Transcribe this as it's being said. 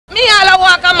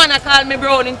call me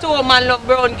brown in 2 man love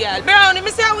brown girl. Brown,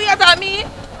 me say we at me.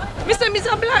 Me say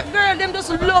a black girl, them just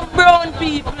love brown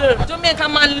people. Jamaica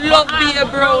man love be a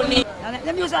brownie.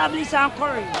 Them use bleach and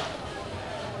curry.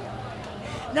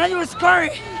 They use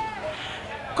curry.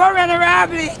 Curry and the raw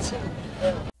bleach.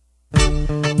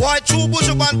 Boy, true bush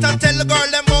up and tell the girl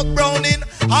them about browning.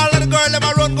 All of the girl them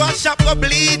a run go and shop go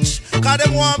bleach. Cause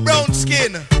them want brown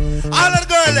skin. All of the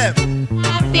girl them.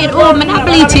 Stayed home and I'm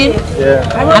bleaching. Yeah.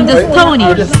 I'm just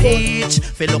toning. Bleach,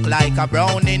 feel look like a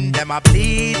browning. Them a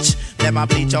bleach. Them a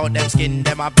bleach out them skin.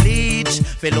 Them a bleach.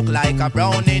 Feel look like a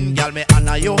browning. Girl me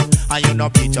honor you. And you no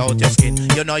bleach out your skin.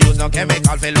 You no use no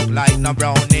chemical. Feel look like no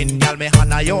browning. Girl me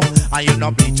honor you. And you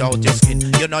no bleach out your skin.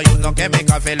 You no use no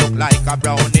chemical. Feel look like a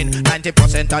browning.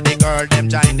 90% of the girl them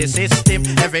join the system.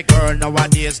 Every girl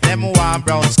nowadays them want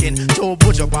brown skin. Two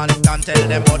push up and tell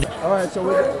them what. Alright, so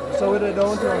we're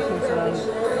downtown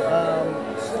Kingston.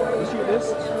 You shoot this?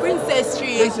 Princess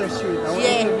Street. Princess Street. I want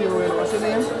to interview with, what's your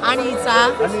name?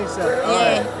 Anita. Anita.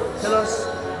 Yeah. Right. Tell us,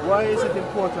 why is it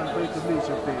important for you to bleach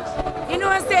your face? You know,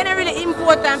 I'm saying it's really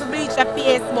important to bleach your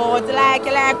face, but like to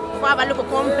have a look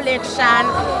complexion.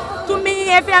 To me,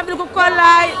 if you have a look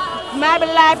color, maybe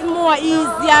life more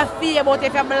easier for you, but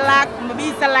if you're black, maybe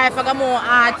it's a life more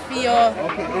hard for you.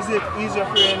 Okay, is it easier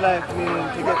for you in life, meaning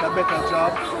to get a better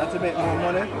job and to make more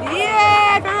money?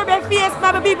 Yeah, if you have a face,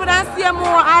 maybe people don't see you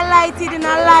more highlighted in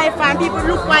a life, and people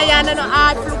look for you and they don't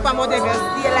hard to look for, but if you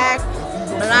stay like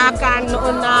black and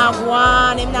nothing not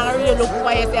one, him not really look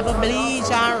for yourself,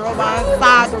 bleach and rub and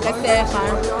start with yourself.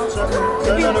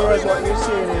 So in other words, what you're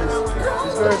saying is,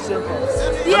 it's very simple.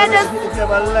 Yeah, if you have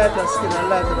a lighter skin and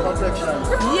lighter complexion,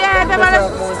 yeah, you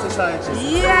have more in society.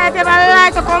 Yeah, if you have a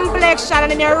lighter complexion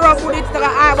and then you rub with it to the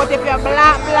eye, but if you're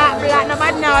black,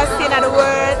 nobody now see in the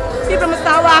world. People must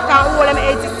start walking and hold them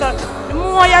edges. So the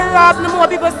more you rub, the more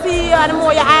people see you, and the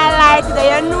more you highlight it,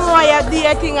 you know you're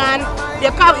dating and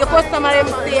your customer them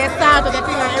say start with the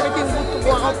thing and everything good to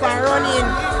go up and running.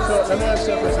 So let me ask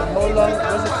you a question. How long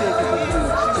does it take you to bleach?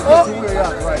 To get to where you're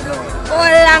at right now? How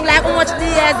long, like how much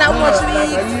days, how much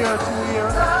weeks? Like a year, 2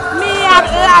 years? Me a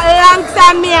long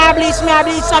time me a bleach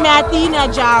from me a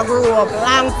teenager I grew up.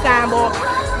 Long time, but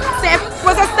say if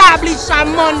I start bleach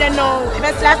on Monday now, if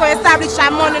it's like I start bleach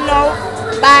on Monday now,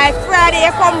 by Friday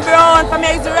you come brown, for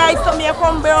me it's right so me you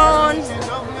come brown.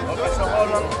 Okay, so how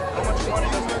much money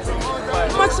does it take to buy?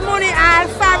 How much money?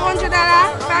 $500.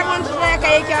 $500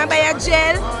 you can buy a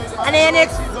gel, and then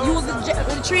next use the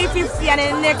 $350, and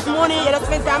then the next money you just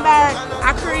spend time buy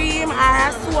a cream or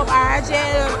a soap or a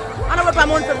gel. I don't know per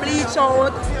month for bleach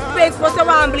out. Face supposed to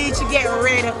want bleach to get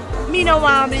red. Me no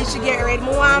want bleach to get red. I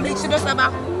want bleach to just have a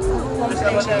cool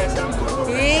complexion.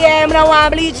 Yeah, I don't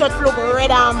want bleach to look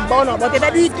red and burn up. But if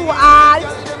you do it too hard,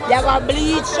 you got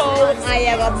bleach out and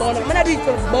you got burn up. I don't do it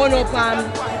to burn up and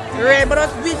red, but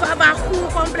if you have a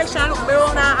cool complexion, look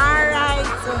brown and alright.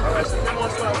 Alright, so then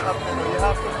what's going to happen? You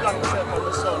have to block yourself from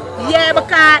the sun. Yeah,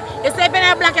 because if you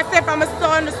don't block yourself from the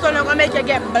sun is going to make you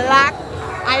get black.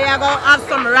 And you're going to have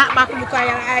some rat back look on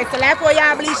your eyes. So like how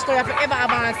you bleach, so if you ever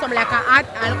have some like a hat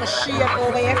and like a shade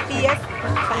over your face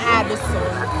to hide the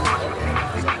sun.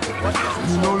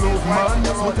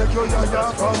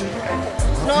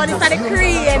 No, this is the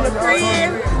cream. The cream.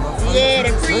 Yeah,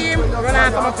 the cream run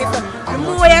off from my face. The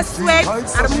more you sweat,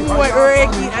 and the more you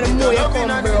work it, and the more you come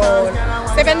brown.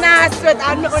 So if you're not sweat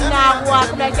and nothing not walk,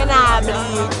 like you're not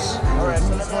bleach. Alright,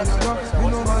 so let me ask you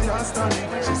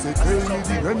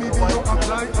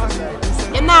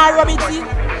You're not rub it in?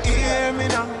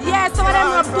 Yeah, some of them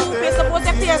have toothpaste, suppose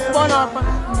your face burn up.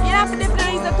 You have to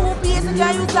definitely use the toothpaste, you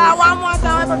can use that one more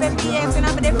time for the face, you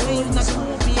have to definitely use the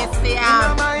toothpaste,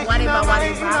 whatever.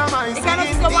 You cannot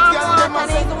use the one more and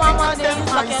then use the one more, then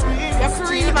use like your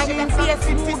cream and get the face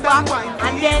smooth back,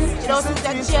 and then you don't use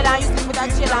the gel and use it with that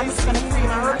gel and mix it with the cream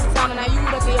and rub it down and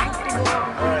use it, you're good to go.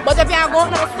 But if you go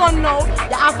to the sun now,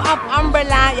 you have to have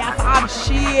umbrella, you have to have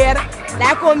shade.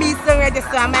 Like how me so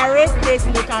register my red place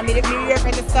in the family, me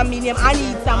register me name, I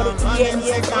need some of the ears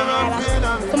and all that.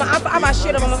 So I have to have a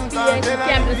shade over my face,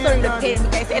 can't be the sun in the paint,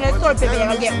 because in the sun paper you're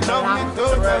going to get black.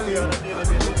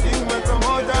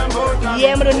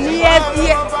 Yeah, but the nails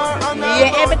here,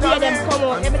 yeah, every day them come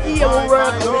out, every day will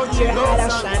work, every year I had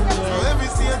a shine.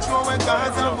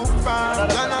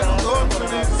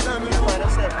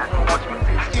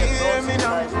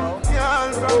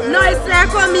 No, it's like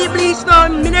how me bleach now.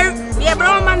 Yeah,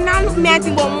 brown man now look me I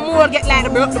think but more get like the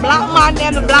black man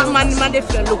them, the black man they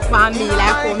feel look for me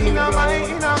like how me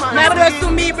brown. Never does to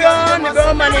me brown, the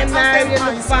brown man them now they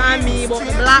look for me, but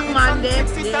the black man them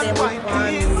they look for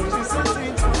me.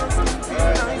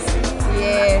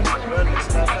 Yeah.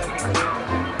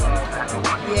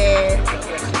 Yeah.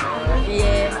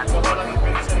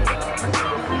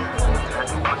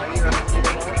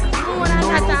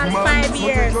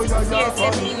 yes,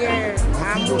 every year.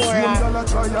 I'm more.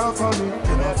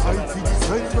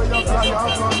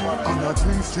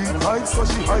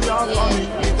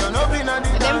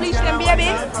 Them bleach them, baby?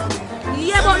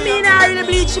 Yeah, but me not really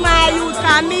bleach my youth,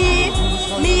 cause me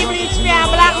bleach me a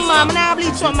black man, I not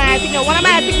bleach for my opinion. One of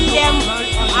my opinion them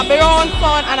a brown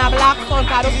son and a black son,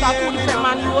 cause those are two different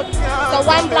man youth. So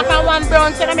one black and one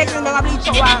brown, so they make them bleach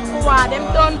for one. Them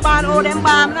done ban, oh them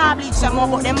ban, I bleach them up,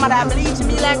 but them mother bleach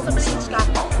me like to bleach, cause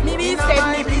me said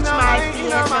me bleach my face,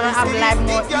 so I have life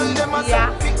more easier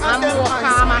and more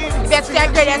calmer. If you say a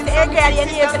girl, you say, hey girl, you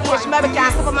need to age, maybe can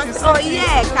come and say, oh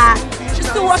yeah, cause she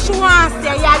do what she wants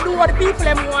to, you do what the people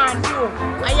them want to,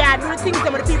 and you do the things that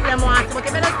the people them want to, but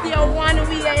if you don't stay one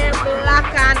way, you're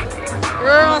black and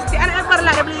rusty, and everybody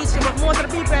like the bleaching, but most of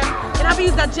the people, you don't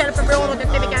use that gel for brown, but they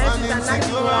say because it's a nice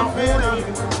brown holy,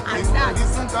 and that,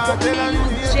 but me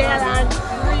use gel and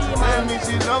cream and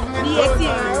BLEACH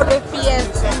and rubber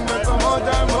face.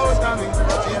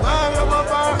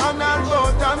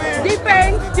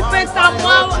 Depends on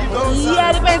what,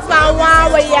 yeah, depends on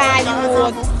what way you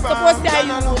use. Suppose you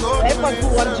use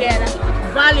F1 gel,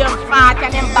 volume fat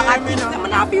and them bag of things. I'm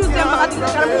not use them bag of things,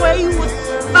 because the more you use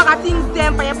bag of things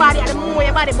them for your body, and the more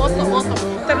your body bust up. So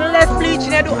the less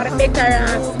bleaching you do, the better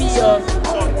and feel.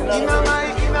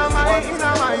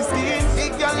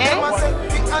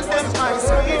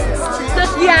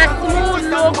 Just give a smooth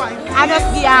look and just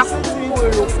give a cool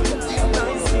look.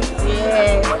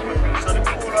 Yeah.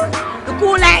 The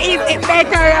cooler is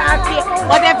better,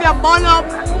 but if you burn up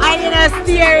and you don't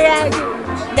steer it,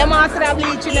 the master of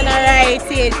bleaching in the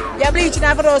right it. You're bleaching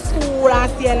for the school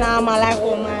and stay normal like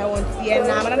how my own stay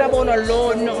normal. And about no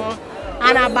load no.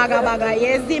 And a bagga,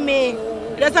 you see me?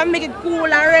 Just to make it cool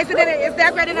and rest. You stay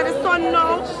ready in the sun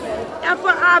now. You have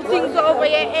to have things over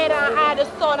your head and have the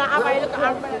sun and have a look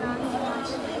at it.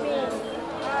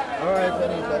 Alright,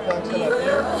 Anita, thanks a lot.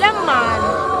 Yeah, man.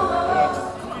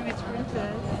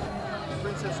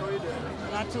 Princess, how are you doing?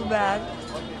 Not too bad.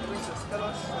 Okay, Princess, tell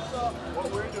us what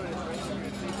we're doing is we're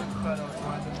interviewing people to find out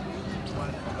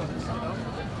one cousins, you know?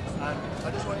 And I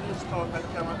just want you to talk at the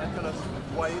camera and tell us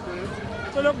why you do it.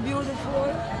 To look beautiful.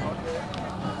 Okay.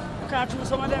 Because through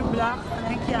some of them black and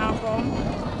they can't come.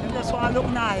 They just want to look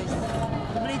nice.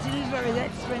 The bleaching is very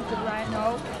expensive right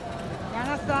now. You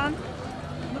understand?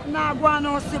 Now go on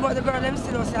and see but the girl them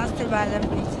still see and still buy them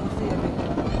bleaching. See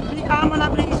me? I'm gonna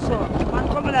bleach so. Man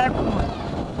come like come on.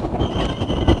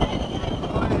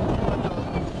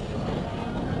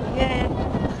 Yeah.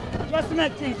 Just to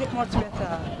make things look much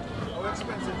better. How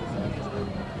expensive is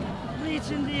it?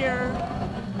 Bleaching there,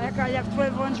 like you have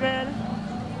 1,200,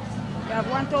 you have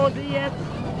 1,008, you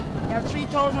have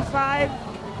 3,005, you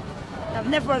have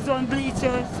never zone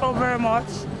bleachers so very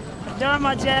much,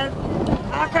 derma gel,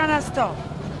 all kind of stuff,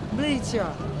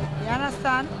 bleacher, you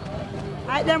understand?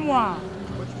 I them one.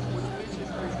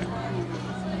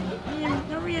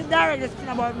 No real direct skin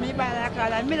about me by like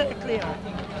I made it clear.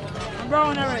 I'm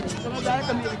brown already, so I'm like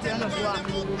a military and just walk.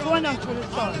 Going down through the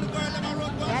sun.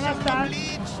 You understand?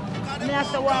 Me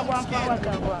have to walk one for what I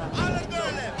want.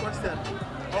 Question.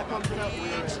 How come you're not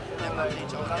wearing like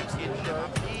long skin shirt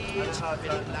and hard?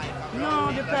 No,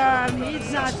 because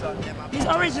it's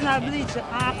original bleach,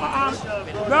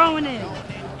 browning.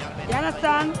 You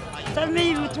understand? So me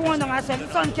even told them, I said, the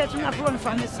sun catch me not run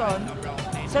from the sun.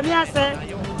 So me I said,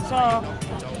 so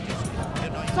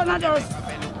some of those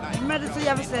medicine you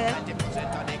ever say,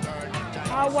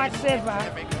 or whatever,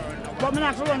 but me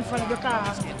not run from it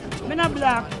because me not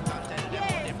black.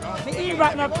 My ear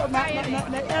back not my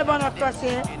elbow not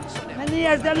crossy, my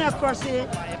knees them not crossy.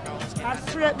 I'm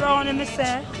straight brown in me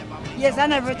say, yes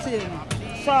and everything.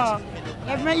 So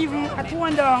if me even at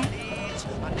one down,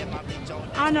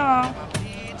 I know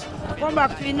come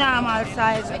back to the normal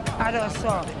size I just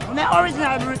saw. My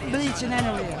original bleaching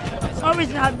anyway.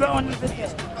 Original brown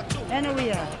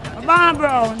anyway. Born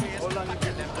brown.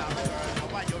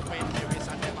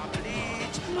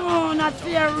 No, not for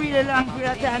a really long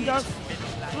period of time. Just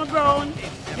brown.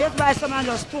 Just by someone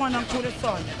just stone them to the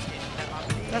sun.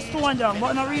 Just stone them,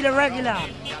 but not really regular.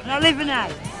 Not living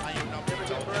nice.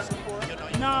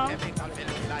 No.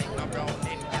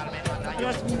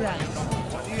 Just be nice.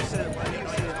 What do you say when you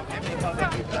say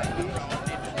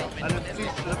and then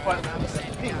bleach to the point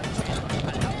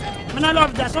I don't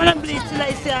love that. So them bleach till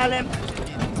I see all them.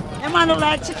 Them man look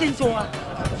like chicken to her.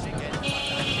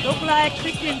 Look like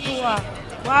chicken to her.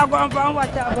 Walk on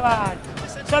water bad.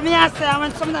 So me I say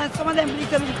when some of them bleach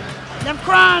them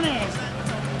crawling.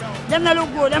 Them not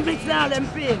look good, them bleach all them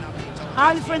pink.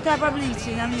 All different type of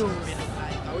bleaching them use.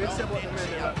 How you say about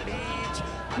the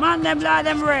men? Man them black,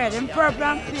 them red, them purple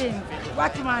and pink.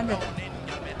 What man them?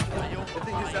 You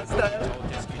think it's that style?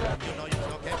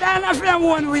 Style not from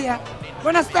one way.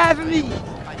 But not style for me. I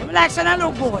like saying I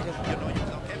look good.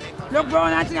 Look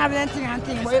brown and thing, I have anything and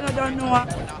thing, but you don't know.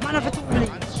 Man of it to bleach.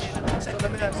 So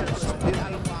let me ask you a question.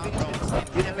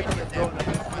 You never get brown and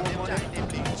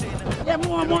Yeah,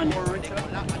 more money. more richer?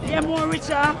 Yeah, more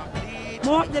richer.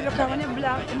 More they because when you're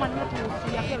black, the man not to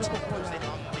see, I can't look at color.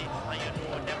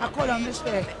 I call them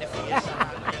mistake.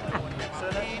 So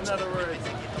in other words,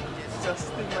 it's a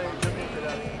stigma in Jamaica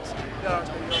that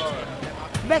darker you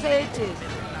are. Better it is.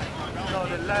 No,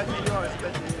 the lighter you are, it's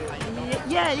better it is.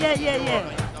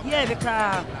 Yeah,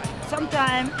 because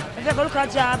sometimes if you go look at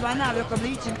a job and now look at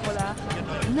bleaching color,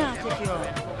 not take you out.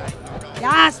 You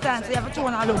understand? So you have to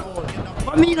tone and look good.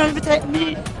 But me, you don't take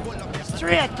me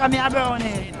straight because I'm a brown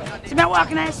head. See me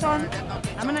walking in the sun,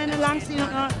 I'm not in the long sleeve,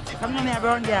 I'm not a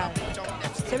brown girl.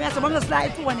 So me I say, I'm just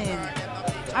like tone in.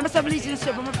 I'm just a bleaching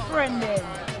strip, I'm a friend then.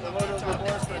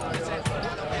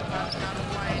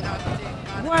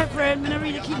 Boyfriend, I don't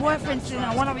really keep boyfriends in.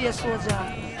 I want to be a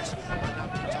soldier.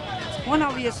 Want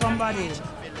to be somebody.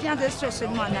 Can't get stressed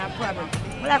with man, no problem.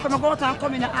 But like when I go out and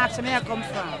come in and ask me where I come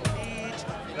from.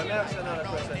 Let me ask you another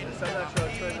question. It's a natural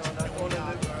trend on not only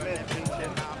the men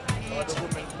bleaching or the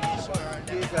women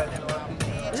bleaching. You guys know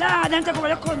bleaching. Lord, then take over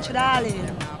the country,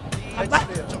 darling.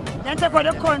 Then take over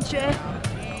the country.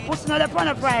 Put another on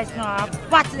the price now.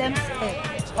 Battle them say.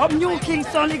 Up New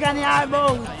Kingston, live in the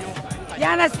boat. You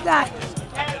understand?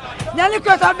 Now look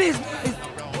at our business.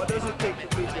 What does it take to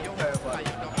bleach an entire body?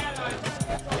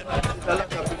 It's a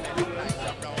lot of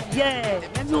ingredients. Yeah,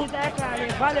 them use that call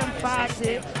it volume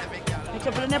party. You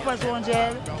put the Nepal zone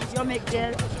gel, you make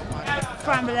gel,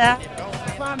 formula,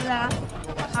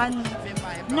 and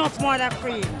enough more than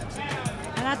cream.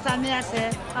 And that's what I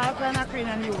say, all kind of cream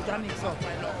and use and mix up.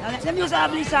 And them use our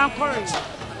bleach and curry.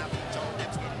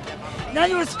 They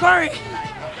use curry.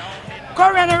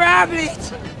 Curry and raw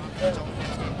bleach.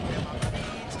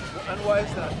 And why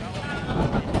is that?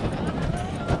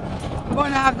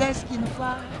 Gonna have their skin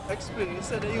fast. Explain. You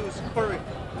said they use curry.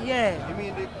 Yeah. You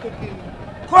mean they cooking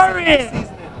Curry.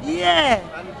 seasoning Yeah.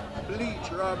 and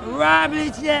bleach, raw bleach. Raw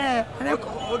bleach, yeah. And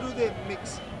How do they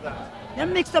mix that? they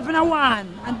mixed up in a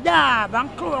one and dab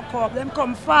and cloak up. Them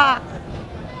come fast.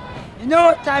 You know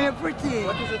what time you're pretty.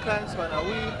 What is the time span? A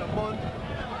week, a month?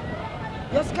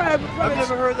 Just I've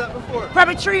never heard that before.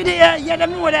 probably 3 days. Yeah,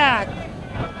 them know that.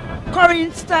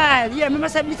 Korean style. Yeah, me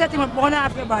must have this thing with burn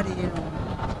off your body, you know.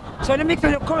 So they mix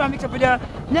with the curry and mix up with the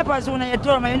Nepal zone and your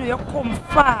drum, and you know, you come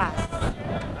fast.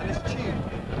 And it's cheap.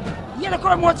 Yeah, the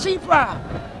curry more cheaper.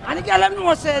 And the girl them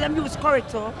know say them use curry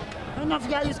too. Enough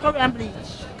girl use curry and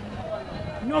bleach.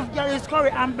 Enough girl use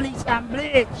curry and bleach and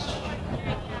bleach.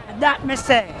 And that me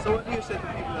say. So what do you say to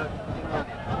people that,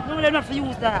 you know, No, they don't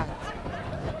use that.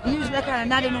 They use that kind of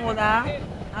nothing all that.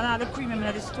 And all the cream in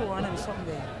the store and them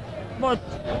someday. But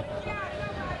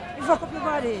you fuck up your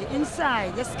body,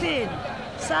 inside, your skin.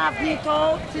 Soft it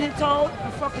out, thin it out,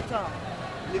 and fuck it up.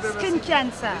 you've ever Skin seen-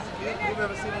 cancer. You've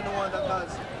ever seen anyone that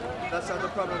has that sort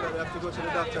of problem that they have to go to the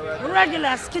doctor right now?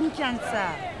 Regular skin cancer.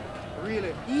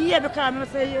 Really? Yeah, because I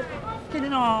say your skin, you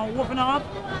know, open up.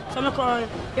 So I call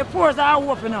your pores are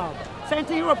open up. Same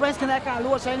thing you open skin like a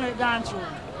lotion, you know, it's gone through.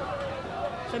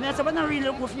 So I say, but not really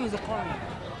refuse the curry.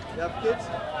 You have kids?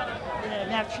 Yeah,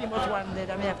 I have 3 but 1 dead,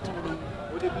 and I have 2 leave.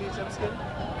 Would they bleach them skin?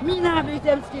 Me not bleach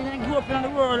them skin and grew up in the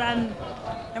world and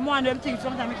one of them things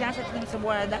sometimes you can't say to them some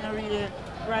boy that not really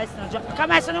right now. Because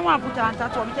my son don't want to put on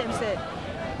tattoo, I tell him say,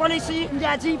 police, they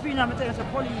are GP now, I tell him say,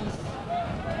 police.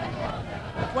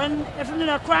 When if you're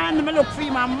not crying, I look for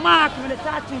him and mark him with the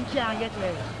tattoo can't get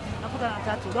away. I put on a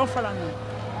tattoo, don't follow me.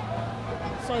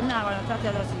 So I'm not going to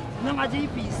tattoo us it. No my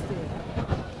GP still.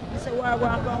 I say, what I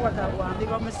want, what I want, big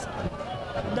up my son.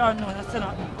 I don't know, that's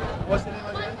nothing. What's the name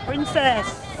again? Princess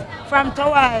from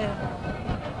Tower Hill.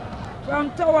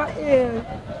 From Tower Hill.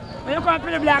 When you come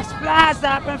to the Black Plaza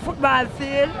up on football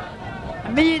field,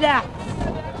 I mean that.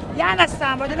 You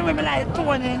understand? But you know when I like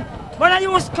toning. But I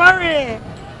use curry.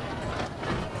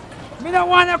 I don't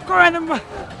want to curry them.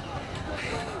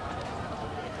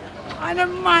 And the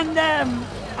man them.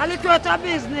 I look out of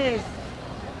business.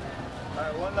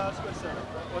 Alright, one last question.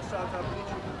 What sort of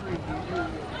bleaching cream do you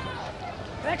use?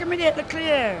 Recommendate the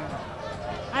clear.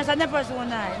 And it's a never so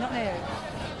night, not there.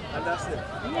 And that's it.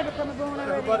 You never come going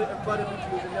already. Everybody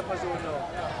needs using Nepal zone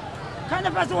now. Kind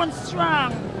of as one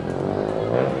strong.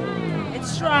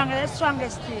 It's strong, it's the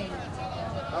strongest thing.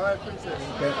 Alright, Princess.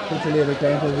 Pretty lady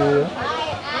can interview you.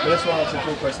 I just want to ask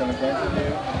you 2 questions. Can I interview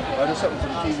you? Or do something to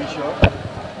the TV show?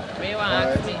 What you want to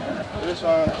ask me? I just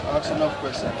want to ask you enough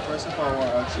questions. First of all, I want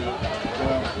to ask you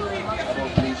about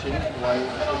bleaching. Why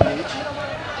bleach?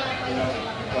 You know,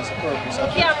 what's the purpose of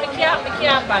it? Me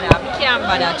can't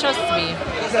bother, trust me.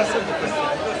 It's a simple question.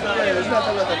 Yeah, it's not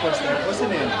a lot of questions. What's your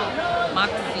name?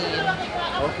 Maxine.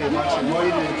 Okay, Maxine, what are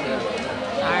you doing today?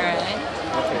 Alright.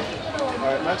 Okay.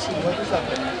 Alright, Maxine, what is that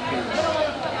on your face?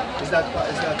 Is that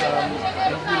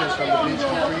ingredients from the bleach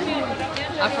cream?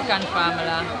 African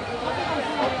formula.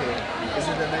 Okay. Is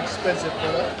it an expensive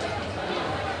product?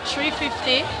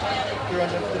 $3.50. $350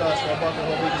 for a bottle.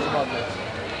 How big is the bottle?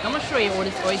 I'm gonna show you what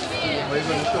it's going to be. Are you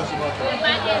going to show us the bottle?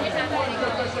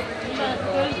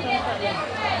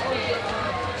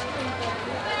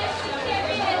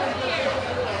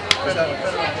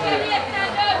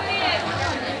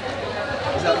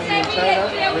 Is that made in China?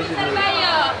 Where is it made?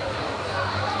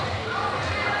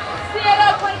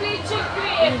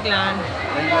 England.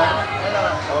 England?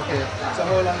 Okay. So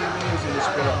how long have you been using this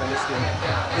product on your skin?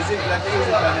 Is it like you use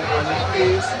it on your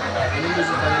face, and you use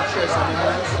it on your chest and your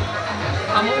hands?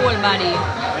 I'm whole body.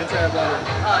 Entire body.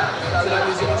 So that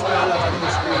means you must spend a lot on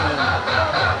your skin then?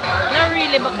 Not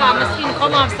really, because my skin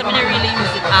come off, so I don't really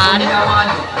use it hard.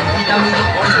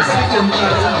 What's the secret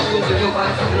because you use it, you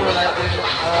know, like put it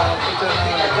on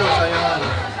the clothes on your hand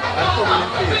and cover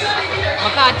your face?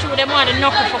 Because through them want the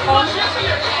knuckle for come.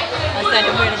 That's like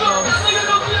the way to go.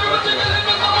 Okay.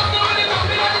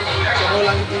 So how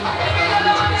long have you been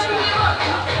bleaching your skin?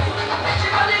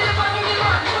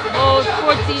 About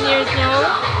 14 years now.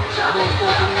 About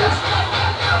 14 years?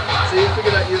 So you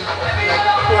figure that you like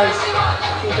twice,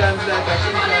 2 times like that,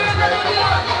 3 times like that?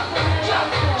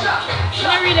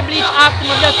 I don't really bleach often,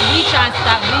 I just bleach and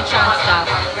stop, bleach and stop.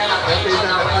 Okay, is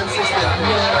that a consistent?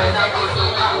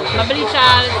 My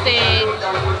bleacher say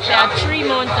 3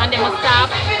 months and then I stop,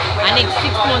 and next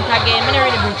 6 months again. I don't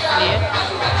really bleach today.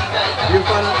 Do you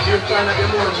find that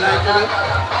you're more likable?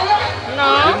 No.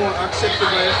 You're more accepted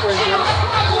by your friends?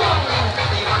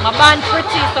 My band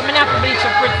pretty, so I have to bleach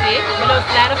it pretty. I just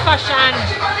like the fashion.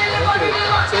 Okay,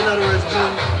 so in other words,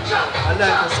 being a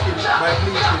lighter skin by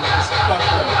bleaching is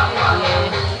fashion. Yeah.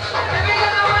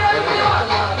 Okay.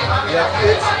 You have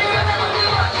kids?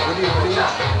 Would you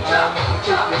bleach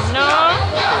kids? No.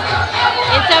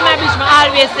 Anytime I bleach,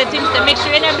 I always say to him, make sure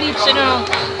you don't bleach, you know.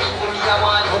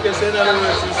 Okay, so in other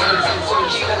words, it's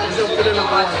up to them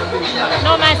about the bleach.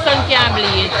 No, my son can't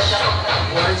bleach.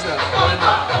 Why is that? Why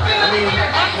not? I mean,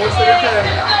 most of the time,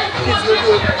 kids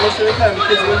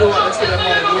will do what they say their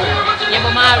mom doing. Yeah,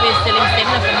 but I always tell him, say,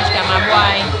 not for me, because I'm a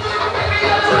boy.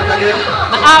 So again?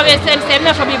 I always tell him, say,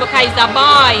 not for me, because he's a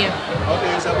boy.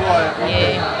 Okay, he's a boy.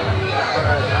 Yeah.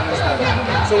 Alright, I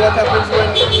understand. So what happens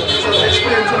when, so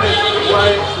explain to me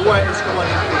why the whiteness come on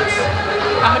your face?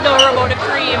 I don't know about the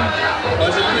cream.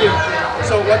 Oh, it's a cream.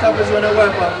 So what happens when I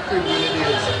wipe off the cream when it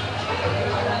is?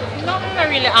 Nothing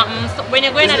really happens. When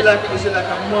you're going is it like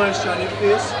a moisture on your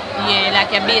face? Yeah, like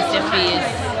a base your face.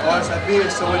 Oh, it's a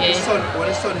base, so when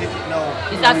the sun hit it now.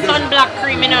 It's a sunblock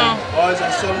cream, you know. Oh, it's a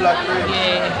sunblock cream?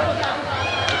 Yeah.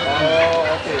 Oh,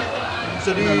 okay.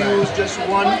 So do you use just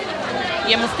one?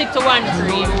 Yeah, I stick to one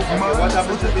cream. Okay, what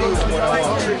happens if you use more than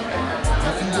one cream?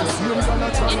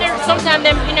 Sometimes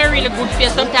them in a really good for you,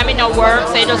 sometimes it don't work,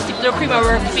 so you just stick to the cream that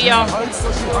work for you. So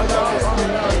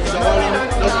how long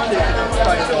does it take to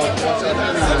find out what's on the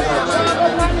cream that works?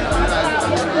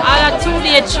 All a 2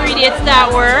 days, 3 days start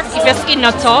work, if your skin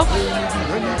not tough.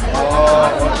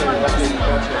 Oh, okay.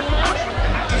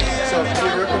 So do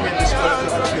you recommend this product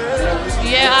to other people?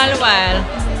 Yeah, all the while.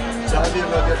 So have you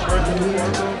ever get burnt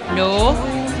before? No.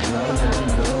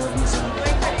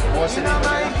 What's the name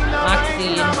again?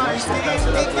 Maxine. Thanks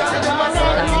a lot for your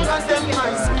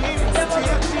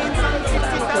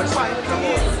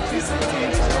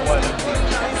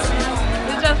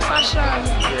It's just fashion.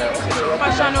 Yeah, okay. So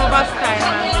Fashion over style,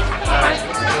 man.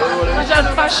 It's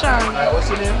just fashion. Alright, what's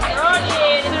your name?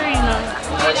 Serena.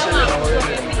 Alright, Serena, how are you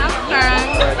doing? I'm Karen.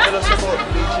 Alright, tell us about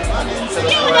bleaching. Tell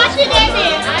us why it's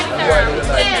fun. Why do you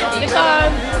like it?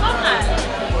 Because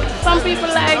some people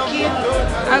like it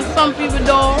and some people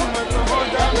don't.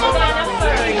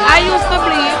 I used to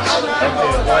bleach. Okay,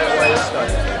 why you start?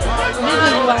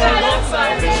 Business wise.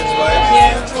 Business wise?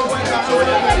 Yeah. So what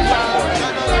do you bleach for?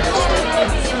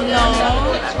 No.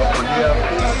 Yeah,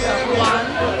 One.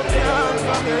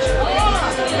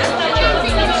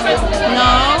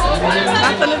 No.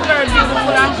 That's on the third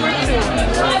beautiful and pretty.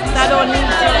 I don't need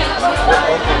to.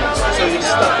 okay. So you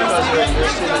stop because you're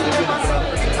saying that you're beautiful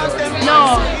and pretty.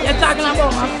 No, you're talking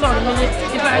about my son.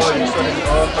 If I should,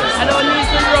 I don't need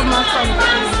to rub my son.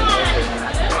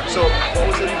 So what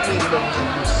was the thing that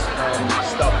you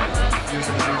stop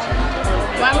using the bleaching?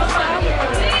 Why must I?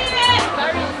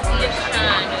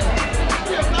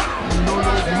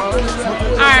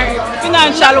 Alright.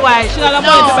 financial wise, she not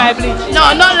money to buy bleach.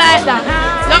 No, not like that.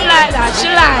 Not like that. She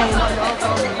lying.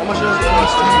 How much does it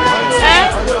cost to bleach?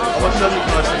 How much does it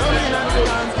cost to bleach?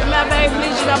 I buy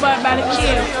bleach, I buy by the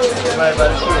case. You buy by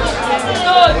the case? That's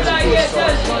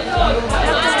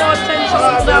about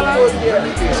 $10,000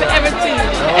 for everything.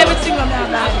 Everything on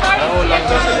that bag. How long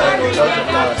does it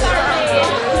last?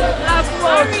 Last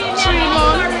about 3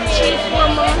 months,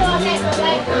 3-4 months.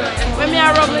 When me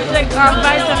I rub it, like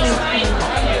vitamin E.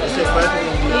 You take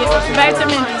vitamin E?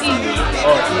 Vitamin E.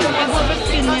 Oh, E. It goes for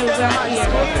skin, nails, and hair.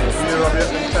 Okay, so you rub your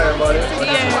entire body?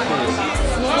 Yeah,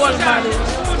 whole body.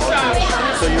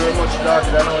 So you're much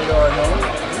darker than how you are now?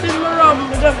 Since me rub,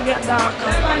 it just get darker.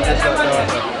 It just got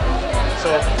darker. So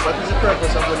what is the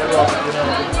purpose of when you rub it, you know,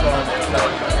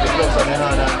 with the gloves on your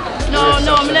hand and No,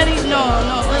 I'm not eating, no.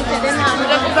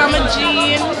 Just put on my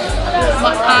jeans,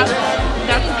 my hat,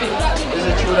 that's it. is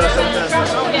it true that sometimes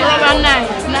Rub a knife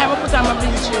I put on my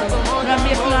bleachers. I'm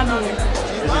basing on it.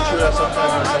 is it true that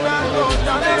sometimes when someone is doing it,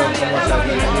 they don't come out of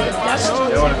the That's true.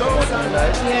 they want to come out in the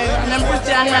night? Yeah, and I'm pretty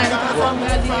on knife.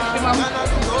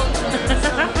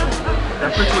 They're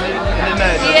pretty in the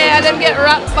night. Yeah, them get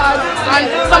rat bad. And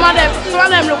some of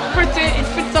them look pretty, it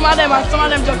fits some of them, and some of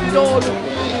them just don't.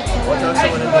 What are some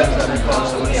of the names that they call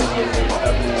someone in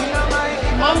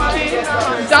Monkey,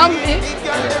 zombie.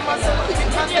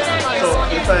 So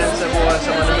you find some of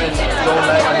the men don't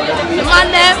like another The man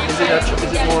them. Is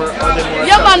it more, are they more?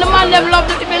 Yeah man, the man them love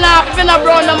it. If you're not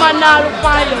brown, the man now look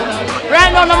fine. Right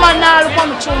now the man now look for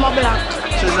me through my black.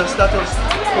 So it's a status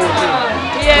quo thing.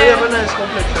 Yeah. But you have a nice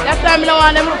complexion. That's why I don't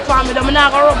want them look for me, I'm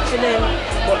not going to rub for them.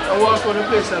 But I walk on the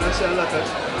place and I see a lot of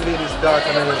ladies dark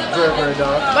and very, very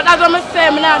dark. But as I'm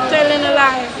saying, I'm not telling a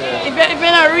lie. Yeah. If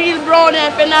you're not real brown,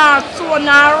 if you're not tone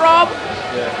or rub,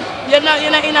 you're not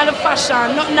in the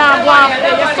fashion, nothing not going for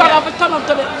you. You sort of turn up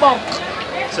to the buck.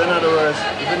 So in other words,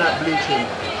 if you're not bleaching,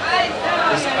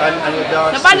 and you're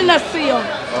dark Nobody skin. not see you.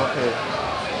 Okay.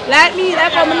 Like me,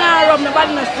 like I'm not rub,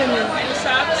 nobody not see me.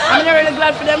 I'm not really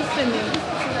glad for them see me.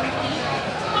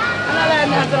 I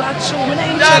don't like that a lot true. I'm not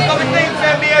interested.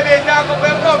 Go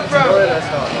ahead and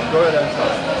talk. Go ahead and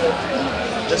talk.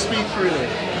 Just speak freely.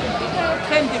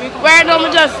 Where don't I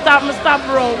just stop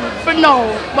rub for now.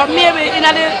 But maybe in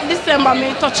December,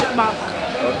 I touch it back.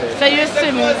 Okay. So you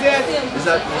see me. Is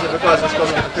it because it's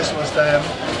coming to Christmas time?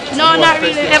 No, not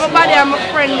really. Everybody I'm a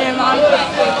friend them and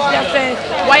they say,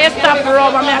 why you stop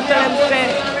rub? I tell them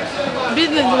say,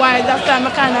 business wise, that's why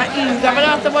I'm kind of easy. But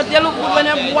I say, but you look good when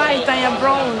you're white and you're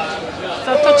brown.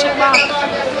 So touch it back.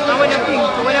 And when you're pink,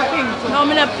 No, I'm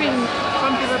not pink.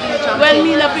 some people bleach and Well,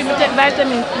 me not pink, I take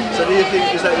vitamin E. So do you think,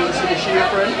 is she your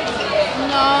friend?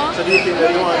 No. So do you think that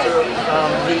you want to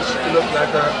bleach to look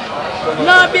like her?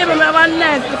 No, baby, I have a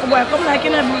nice little boy. Come like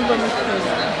you never believe what I say.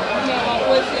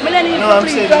 I don't need to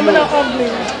please, I'm not ugly.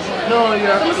 No,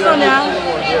 you're Come you're on now.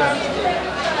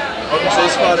 yeah. Okay, so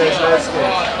his father is light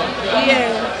skinned.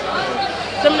 Yeah.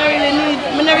 So I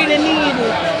don't really need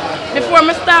it. Before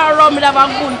I start around, I have a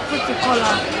good, pretty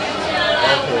color.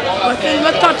 But since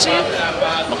I touch it,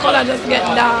 my color just get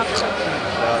dark.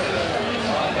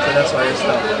 So that's why you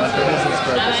stopped, like for business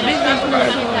purposes. Business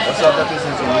purpose. What sort of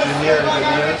business is it? Near the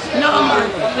years? No, man.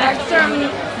 Like certain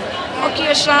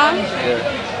occasion,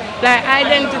 like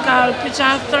identical picture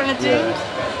and certain things,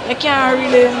 you can't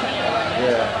really,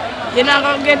 you're not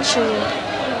going to get through.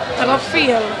 You're going to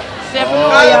feel. So you have to know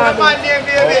what you're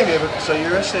doing. Okay, but so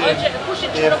you're saying if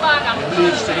you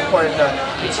bleach to the point that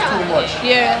it's too much.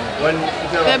 Yeah. When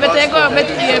if you Yeah, have a better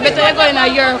you go in a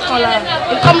your color.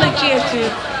 It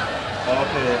complicated.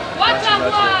 Okay. Gotcha.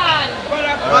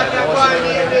 Alright, what's your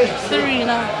name?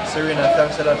 Serena. Serena,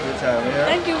 thanks a lot for your time, yeah?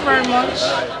 Thank you very much.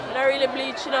 I don't really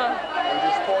bleach, you know. You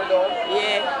just tone down?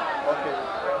 Yeah. Okay.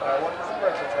 What is the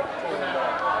purpose of toning down?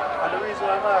 And the reason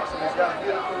I'm asking is that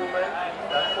beautiful woman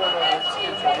that tone down her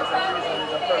skin, so there's a reason,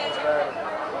 there's a purpose behind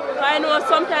it. I know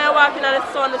sometimes I walk in the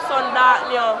sun dark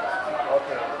me out.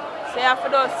 Okay. So you have to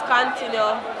just continue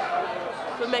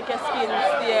to make your skin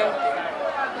stay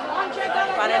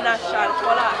for the natural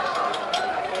color.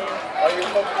 Are you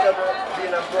comfortable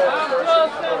being a brown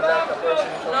person or not a person?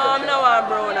 No, I'm not one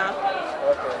browner.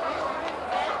 Okay.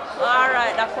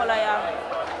 Alright, that color, yeah.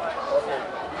 Okay.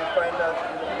 Do you find that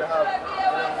you have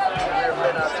your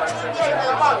men are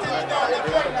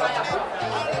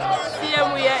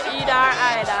Same way, either or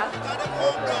either.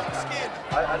 Okay.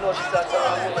 I noticed that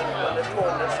women, when they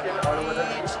tone their skin or when they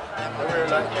wear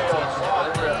like clothes,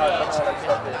 they wear hats and all that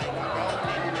stuff.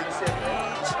 Do you do the same thing?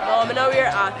 No, I'm not wear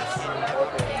hats.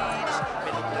 Okay.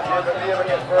 Do you ever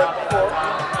get burned before?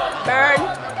 Burn?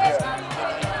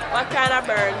 Yeah. What kind of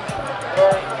burn?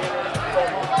 Burn meaning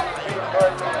being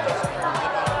burned meaning just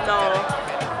No.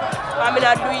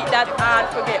 not do it that hard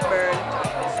to get burned.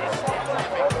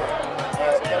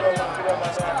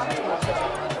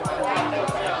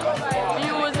 We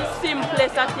use the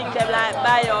simplest of things them like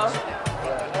bio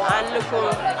and look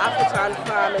African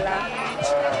formula.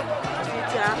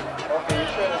 Yeah.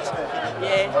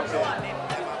 Yeah.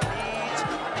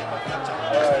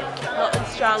 Nothing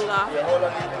stronger.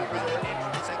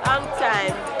 Long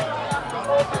time.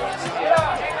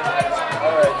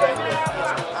 Alright, thank you.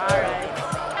 Alright.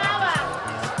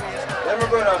 Let me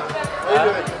go now. How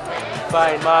you doing?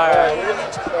 Fine, Mara. We're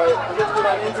just doing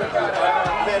an interview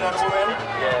on men and women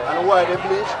and why they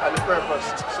bleach and the purpose.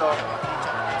 So,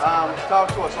 talk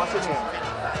to us. What's your name?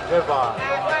 Trevor.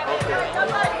 Okay.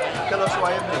 Tell us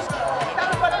why you bleach.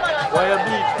 Why you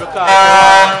bleach? Because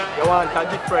you want a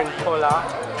different color.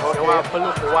 Okay. You want to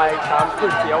look white and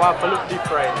pretty. You want to look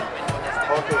different.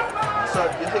 Okay. So,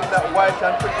 you think that white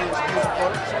and pretty is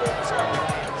beautiful?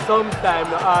 Sometimes,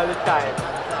 not all the time.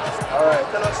 Alright,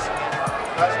 tell us.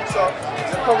 So,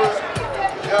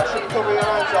 you actually cover your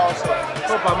hands also.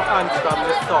 Cover my hands from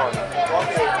the sun.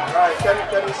 Okay, right. Can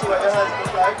we see what your hands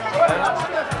look like?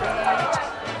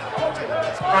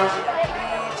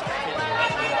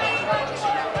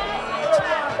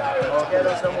 Okay,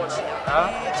 that's so much. Huh?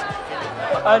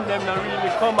 And them not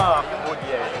really come off good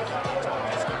yet.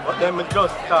 But them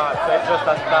just start, so it just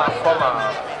start come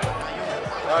off.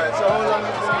 Alright, so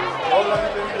how long you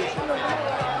been bleaching now?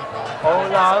 How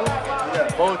long? Yeah.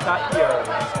 About a year.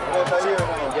 About a year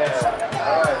now? Yeah.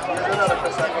 Alright, here's another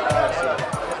question I'm going to ask you.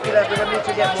 Feel like we don't need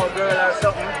to get more girl or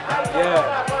something? Yeah.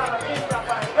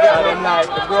 And them like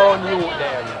the brown youth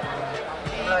them.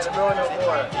 Like the brown out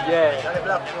more? Yeah. And the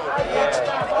black more? Yeah.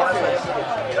 Okay.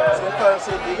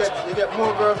 So you can see you get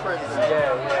more girlfriends?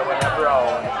 Yeah, when they're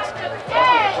brown.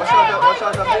 What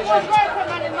sort of bleaching?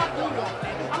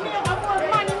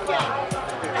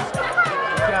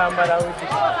 Can't bother with it.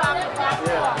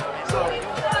 Yeah. So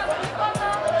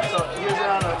here's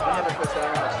another question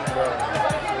I'm asking, bro.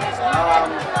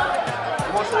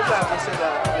 Most of the time they say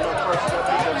that, person that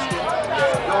bleach their skin,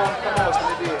 don't come out in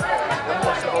the day.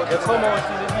 They come out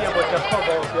in the day, but they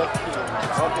cover up your skin.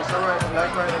 Okay, so right now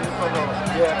you come out.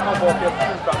 Yeah, cover up your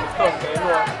skin from the sun, so you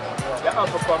know you have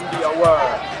to come be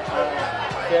aware.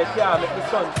 So you can't make the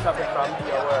sun stop it from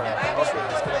being aware. Okay,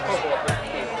 so you cover up your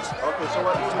skin. Okay, so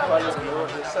what do you do for a living?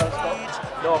 You sell stuff?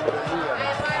 No, I'm in the near.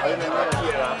 Are you in the near?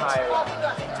 Here and higher.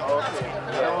 Okay.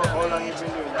 Yeah. How long you been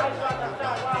doing that?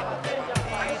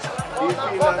 Do you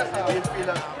feel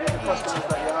that the customers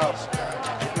that you have,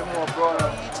 if you're more broad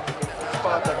up, it's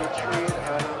part of your trade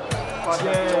and part of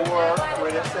your work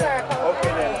where they say,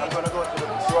 okay then, I'm going to go to the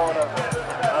broader.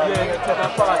 Yeah, it's a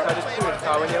part of the trade,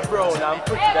 because when you're brown and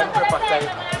pretty, then purpose like,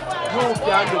 you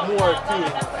can do more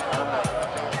things.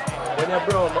 When you're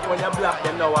brown, but when you're black,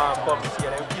 then no one comes here,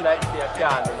 and feel like they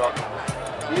can't do nothing.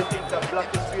 Do you think that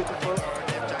black is beautiful?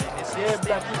 Yeah,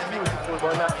 black is beautiful,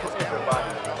 but not to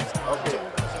everybody. Okay.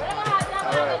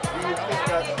 Alright. Do you think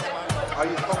that, are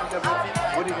you comfortable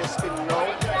with your skin now?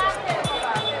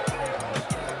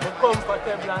 I'm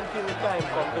comfortable until the time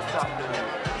comes to stop doing it.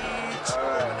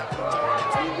 Alright.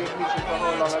 And you've been bleaching for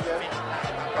how long again?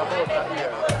 About a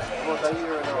year. About a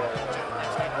year now.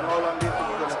 And how long do you think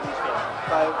you're going to bleach for?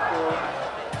 5, 4,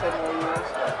 10 more years?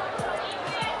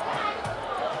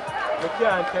 I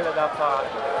can't tell you that part.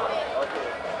 Okay.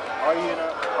 Are you in a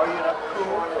crew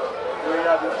where you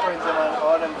have your friends and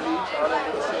all them bleach, all them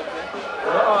do the same thing?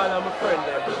 Not all of my friends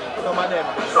them bleach, some of them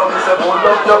bleach. So me say pull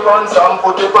up your pants and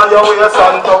put it on your waist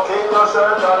and tuck in your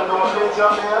shirt and don't bleach your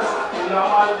face. In a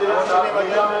my days that we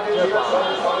are making it so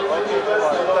we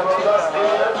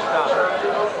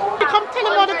Come tell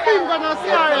him about the cream gun on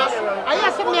serious. I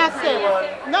hear something I say.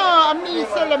 No, I'm me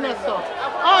selling me so.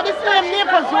 Oh, this name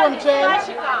Naples Zone Jail.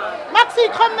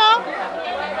 Maxie, come now.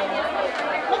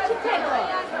 Let she tell her.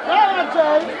 Yeah,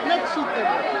 Jay, let she tell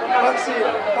her. Maxie,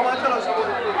 come and tell us about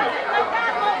the cream.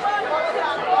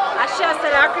 I shall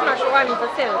sell our cream, I should want to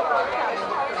sell.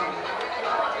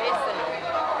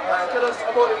 Tell us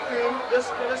about the cream.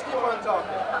 Just keep on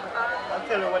talking. I'll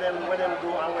tell you what them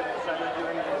do and what they try to do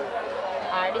and do.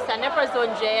 Alright, this is a Naples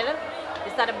Zone jail.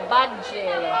 This is a bad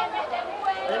jail.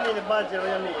 What do you mean the bad jail? What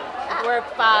do you mean? It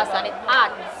works fast and it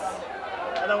hot.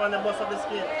 I don't want to bust up the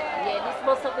skin. Yeah, this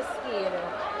bust up the skin.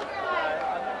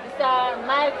 This is a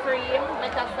mild cream,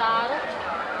 metasol.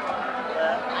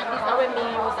 And this is what we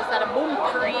use. This is a boom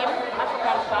cream,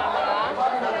 African formula.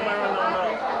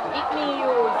 It me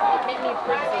use, it make me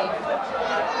pretty.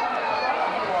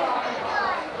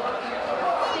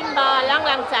 Simba, long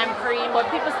time cream, but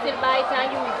people still buy it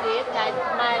and use it. Like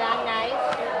mild and nice.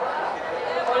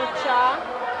 Ultra,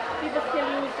 people still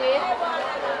use it.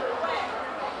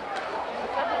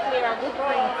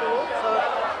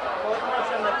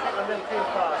 the cream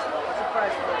cost now? What's the price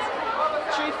for those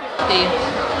cream? 350.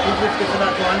 350 for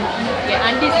that one? Yeah,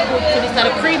 and this good too. This are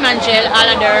the cream and gel,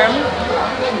 Aladerm.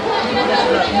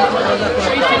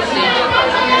 350.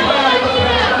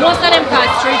 Most of them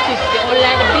cost 350. Only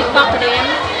like the big pack of them,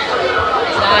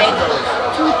 like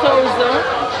 2,000.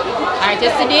 Alright, you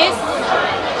see this?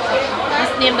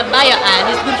 This name the Bio Eye.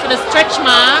 This is good for the stretch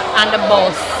mark and the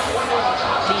bust.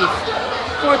 This.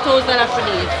 4,000 for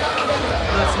this.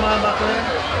 The small buckle there?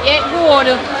 Yeah, good.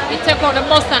 You take out the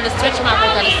bust and the stretch mark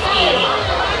out of the skin.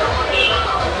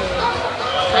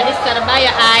 And this is the Bio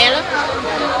Eye.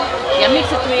 You mix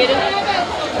it with.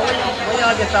 Where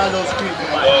y'all get all those cream to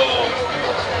buy?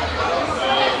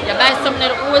 You buy something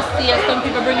at wholesale, some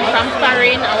people bring it from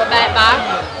foreign, I will buy it back.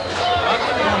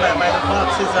 By the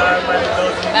boxes or by the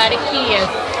dozen? By the case.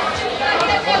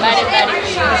 By the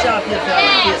case. How much y'all pay for the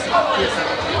case?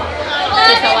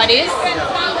 Case of what is?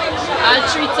 All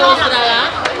 $3,000.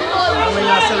 How much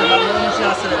y'all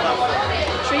sell it back for?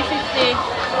 350.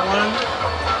 One?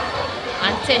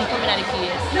 And 10 coming out of the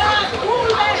case.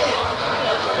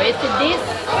 But you see this?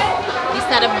 These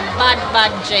are the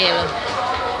bad gel.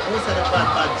 What's the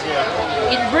bad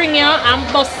gel? It bring you and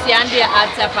bust you and do all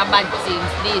type of bad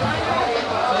things. This. So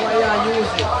why y'all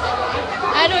use it? I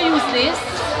don't use this.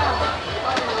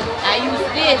 I use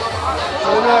this. So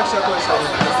let me ask you a question.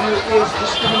 Do you age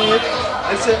discriminate?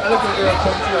 I say a little girl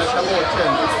come to you, she's about 10. I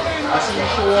see you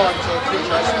show on to clean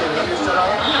her skin. Have you said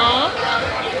that? No.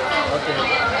 Okay.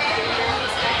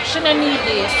 She don't need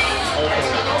this. Okay.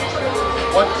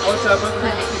 What type of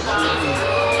cream do you need to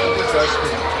clean her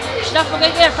skin? She don't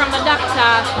forget here from the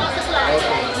doctor.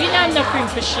 Okay. We don't have no cream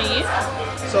for she.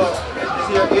 So, is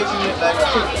your age limit like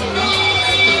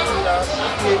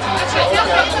 15, 18, so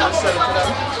okay, I'll sell it to them?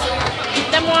 If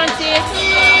them want it,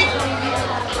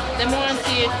 them want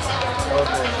it.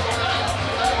 Okay.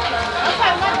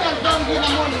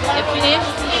 You finish?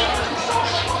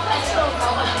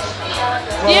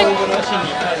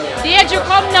 The age you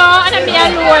come now and I'm here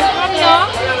alone. Come now.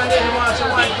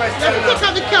 Let me take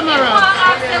out the camera.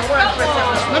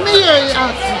 Let me hear you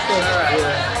ask me first.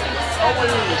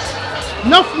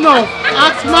 No.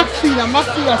 Ask Maxine.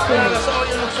 Maxine has told me.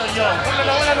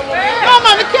 No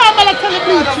man, the camera tell the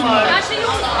bleach. Does she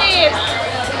use this?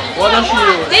 What does she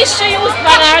use? This she use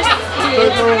for her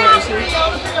skin.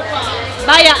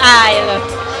 Buy your aisle.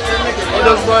 What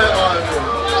does buy oil do?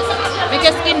 Make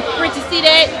your skin pretty. See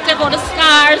that? Take out the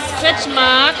scars, stretch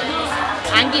mark,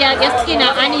 and give your skin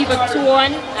an uneven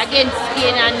tone against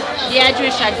skin and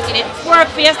dehydration skin. It work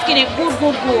for your skin. It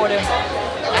good.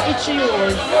 That's it she use.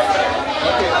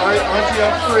 Okay, aren't you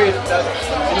afraid that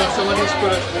some of these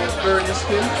products will burn your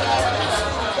skin?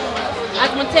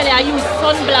 As I tell you, I use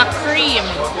sunblock cream.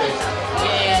 Okay.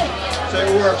 Yeah. So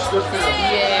it works good for you?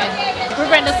 Yeah.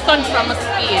 Prevent the sun from my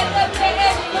skin.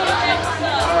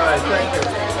 Alright, thank you.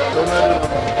 Don't matter.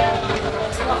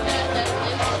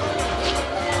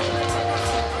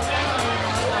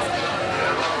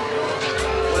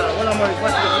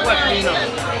 What do you know?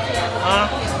 Huh?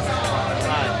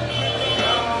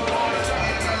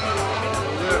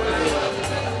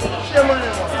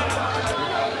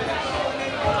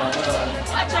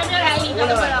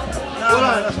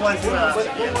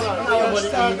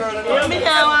 Me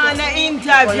don't want to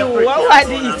interview. What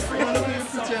this?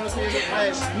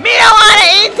 Me don't want to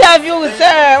interview,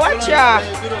 sir. Watch out.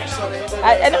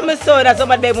 I know my son that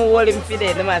somebody beg me hold him for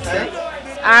that, master.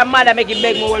 Our mother make him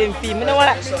beg me hold him for me. No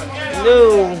want to.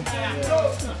 No.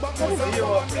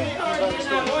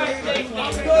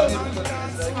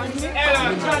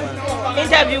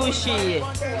 Interview she.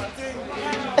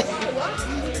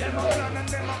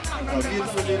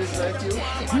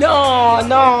 No.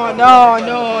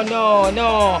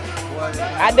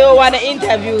 I don't want to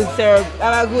interview, sir.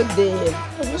 Have a good day.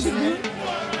 What's your name?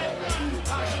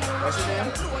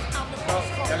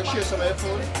 Can you share some of your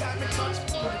food?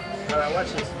 Alright,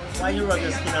 watch this. Why you rub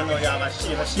your skin and know you have a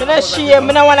shame? I'm not shame.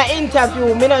 I don't want to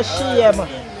interview. I'm not shame.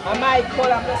 I might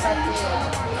call up the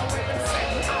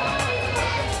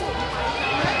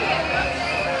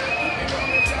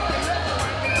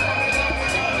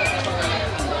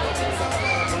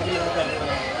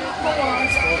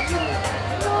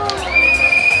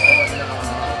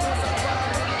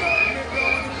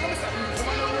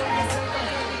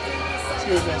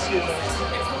Excuse me.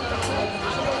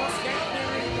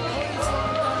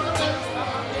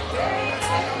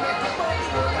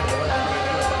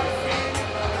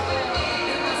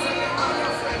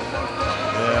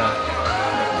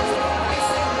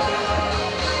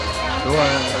 Hold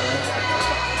on.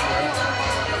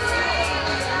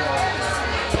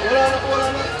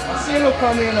 I see you look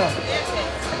for me now.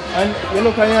 And you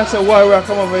look and you say, why we are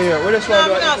come over here? We just want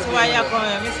to do an interview. Why you come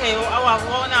here? I say, I want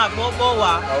we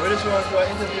just want to do an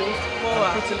interview.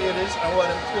 Pretty ladies, and want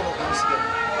them to tune up with the skin.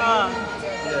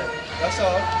 Yeah, that's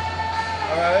all.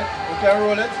 Alright, we can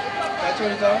roll it. Can I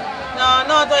turn it on?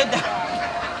 No, turn it down.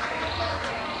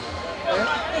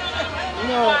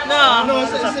 No,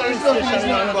 it's nothing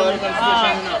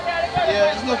bad.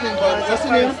 Yeah, it's nothing bad. What's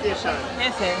the name?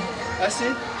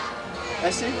 Essie?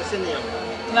 What's the name?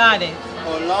 Claudette.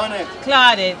 Oh, Lornette.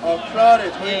 Claudette. Oh,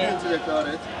 Claudette. How are you doing today,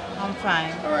 Claudette? I'm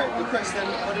fine. Alright, the question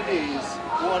for the day is,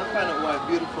 we want to find out why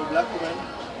beautiful black women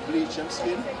bleach them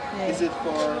skin. Yeah. Is it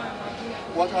for,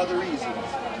 what are the reasons?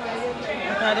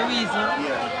 What are the reasons?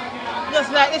 Yeah.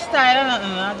 Just like the style or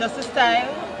nothing, just the style.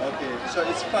 Okay, so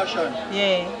it's fashion?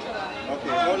 Yeah. Okay,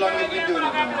 how long have you been doing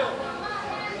it now?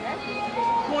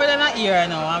 More than a year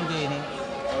now I'm doing it.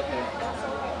 Okay.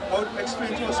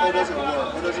 Explain to us, how does it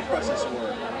work? How does the process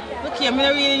work? Look here, I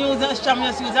don't really use that strong,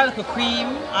 I just use a little cream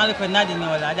and a little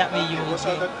nadinola that we use. What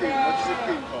sort of cream? What is the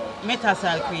cream called?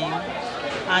 Metasol cream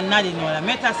and nadinola.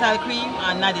 Metasol cream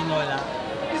and nadinola.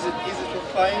 Is it easy to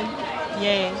find?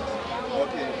 Yeah.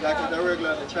 Okay, like the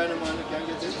regular, the Chinaman, you can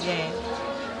get it? Yeah.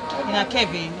 Okay. In a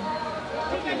Kevin.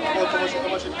 Okay, how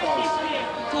much it costs?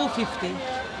 $250.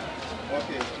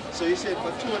 Okay, so you said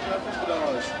for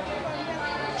 $250,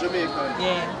 Jamaican,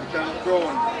 yeah, you can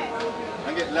brown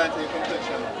and get lighter in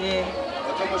complexion. Yeah.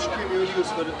 But how much cream you would use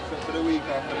for the week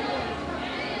or for the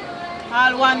month?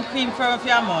 All one cream for a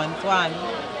month, one.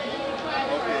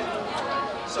 Okay.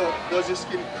 So does your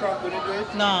skin crack when you do it?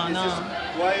 No,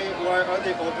 Why are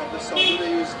they out of the sun? Do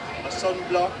they use a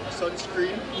sunblock, a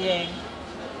sunscreen? Yeah.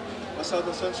 What sort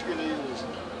of sunscreen do you use?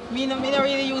 Me don't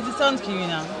really use the sunscreen, you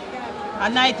know.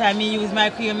 At night time, I use my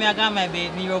cream, I go on my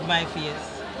bed, I rub my face.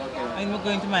 Okay. When I go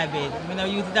into my bed, I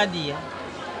don't use it that day.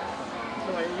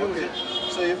 Okay.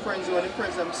 So your friends, when the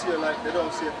friends them see you, like they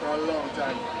don't see it for a long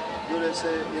time, do they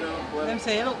say, you know, well... Them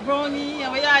say, look brownie,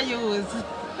 what you use?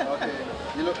 Okay.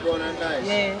 You look brown and nice.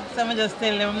 Yeah. Someone just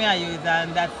tell them what I use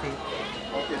and that's it.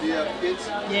 Okay. Do you have kids?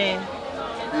 Yeah.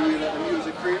 Do you let them use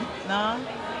the cream? No.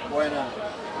 Why not?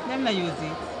 Them not use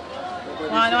it.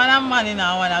 One a man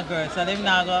now, one a girl, so them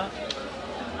not go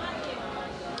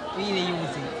really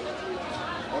use it.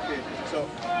 Okay, so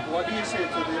what do you say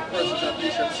to the persons that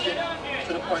bleach their skin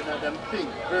to the point that them pink,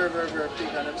 very, very, very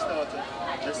pink, and them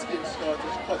the skin started to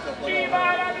cut up and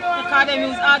all? Because them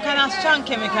use all kind of strong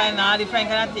chemical and all different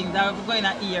kind of things that we go in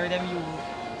the ear them use.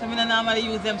 So I don't normally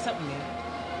use them something.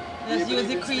 Just use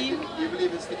the cream. You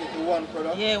believe it's sticking to one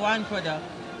product? Yeah, one product.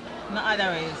 Not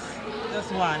otherwise.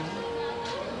 Just one.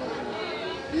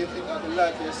 Do you think that the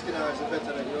lighter your skin is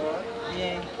better than yours?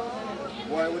 Yeah.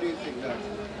 Why would you think that?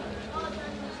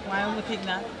 Why would you think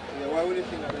that? Yeah, why would you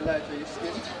think that the lighter your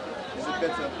skin is better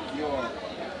than yours?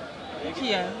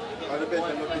 Yeah. Or the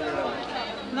better looking around?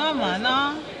 No man,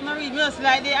 no. Not really. Just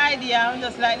like the idea,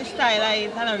 just like the style I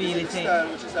don't really take. The style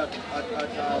which is at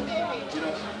you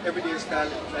know, everyday style,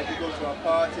 like you go to a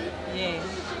party. Yeah.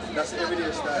 That's the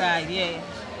everyday style. Right, yeah.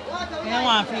 You don't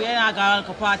want to feel, you don't go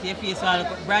to a party, your face will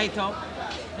look bright up.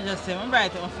 I just say, I'm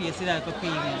bright up my face, you like a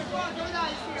premium.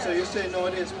 So you say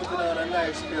nowadays putting on a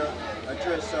nice pair, a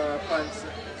dress or a pants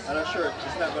and a shirt,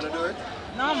 is not going to do it?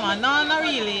 No man, no, not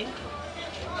really.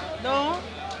 No?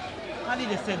 How did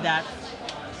you say that?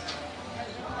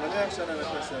 Let me ask you another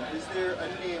question. Is there a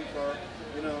name for,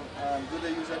 you know, do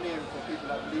they use a name for people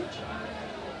that bleach?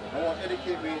 I want to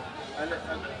educate me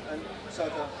and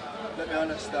sort of let me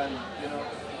understand, you know.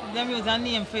 Them use a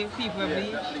name for people that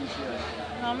bleach? That bleach,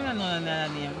 yeah. No, I don't know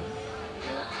another name.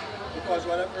 Yeah. Because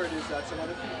what I've heard is that some of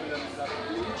the people that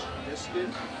bleach their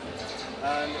skin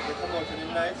and they come out in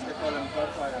the night, they call them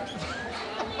vampires.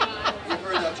 You've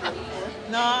heard that term before?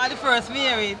 No, the first we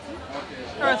hear it.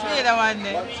 Okay. First we hear that one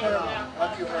day. What term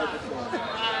have you heard before?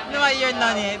 Never hear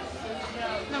none yet.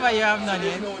 Never hear of none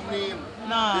yet. There's no name?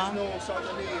 No. There's no sort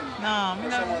of name? No.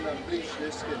 For someone that bleached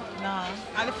their skin? No.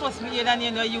 And the first we hear that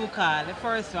name that you call, the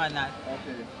first one that.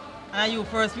 Okay. And you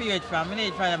first we hear it from, I hear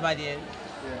it from anybody else.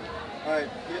 Yeah. Alright,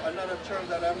 another term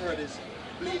that I've heard is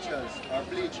bleachers or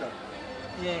bleacher.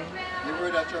 Yeah. You've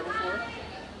heard that term before?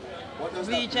 What does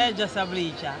bleacher that mean? Is just a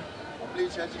bleacher. A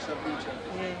bleacher is just a bleacher?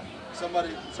 Yeah. Someone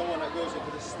that goes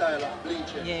into the style of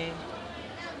bleaching? Yeah.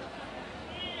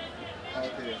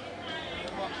 Okay.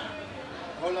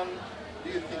 How long do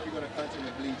you think you're going to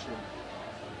continue bleaching?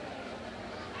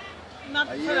 Not a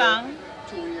for year, long.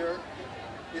 2 years?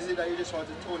 Is it that you just want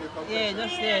to tone your complexion?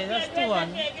 Yeah, just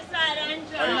tone.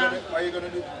 Are you going to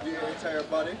do your entire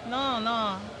body? No.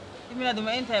 If I do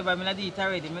my entire bar, I do it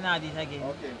already, I not do it again.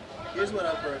 Okay. Here's what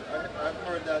I've heard. I've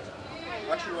heard that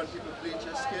actually when people bleach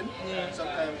their skin,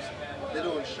 sometimes they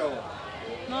don't shower.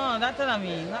 No, that's what I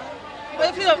mean.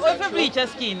 But if you bleach your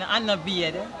skin and not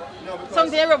beard, no, because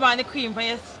something you rub on the cream for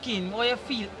your skin or you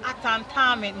feel hot and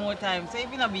torment more time. So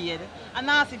if you not beard, and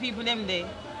nasty people them there.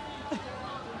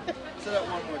 Say that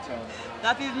one more time.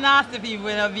 That is nasty people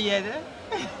in a beard.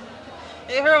 If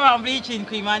you rub on bleaching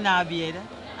cream and not beard.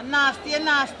 And nasty and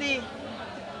nasty.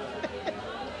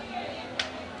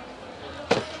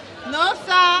 No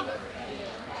sir.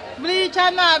 Bleach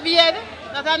and not beard.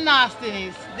 That's a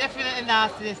nastiness. Definitely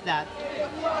nastiness that.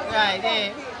 Right,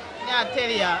 yeah. Yeah, I tell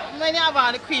you. When you have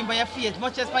all the cream for your face,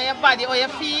 much as for your body or your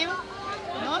feel.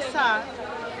 No, sir.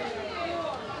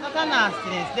 That's a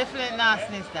nastiness. Definitely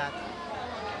nastiness that.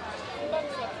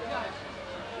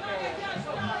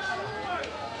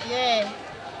 Yeah.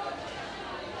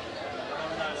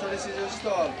 So this is your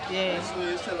stall? Yeah. This is what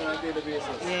you're selling on a daily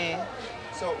basis? Yeah.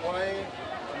 So why,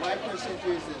 my question to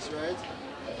you is this, right?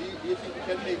 Do you think you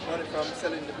can make money from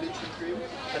selling the bleaching cream?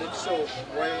 And if so,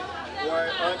 why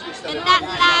aren't you selling it? Not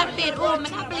laughing, oh, I'm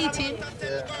not bleaching.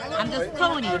 Yeah. I'm just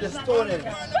toning. You're just toning.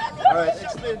 Alright,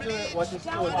 explain to me what is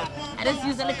toning. I just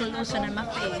use a little lotion on my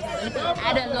face. A little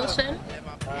added lotion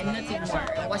and nothing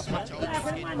more. I wash my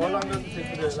face. How long does it take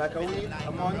to do it? Like a week?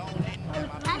 A month?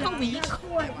 Like a week.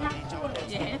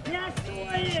 Yeah.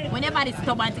 When everybody's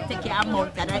stubborn to take care of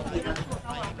mouth, when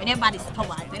everybody's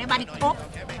stubborn, when everybody's tough,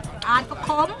 hard to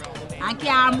come and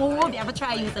can't move, you ever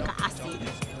try using acid?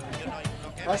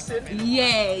 Acid?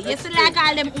 Yeah. You see like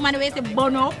all them women who say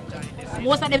burn up,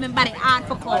 most of them in body hard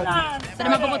to come. So they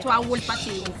have to go to a whole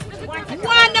party.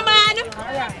 Wonder man!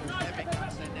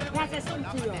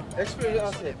 Explain the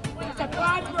acid. It's a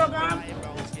bad program.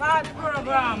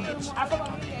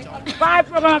 Bad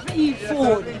program for eat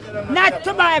food. Not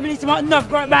to buy bleach, but enough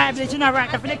to buy bleach, not right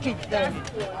for the kids then.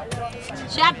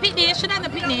 She had picnic, she had the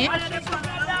picnic.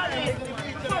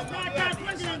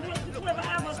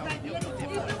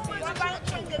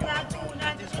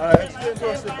 Alright, explain to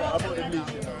us about the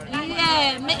bleaching.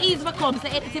 Yeah, my ease become so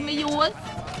anything I use, so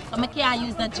I can't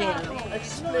use the gel.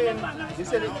 Explain, you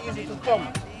said it's easy to come.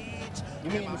 You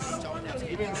mean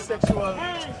sexual?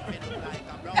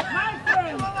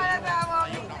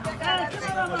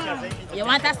 You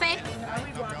want to say?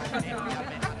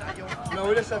 No,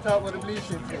 we just talk about the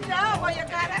bleaching thing. No, but you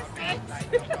gotta say.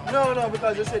 No,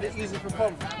 because you said it's easy to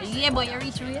come. Yeah, but you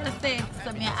reach real sex,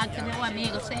 so me actually want me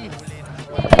to say.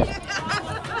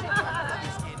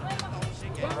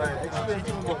 Alright, explain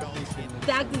to me about the bleaching.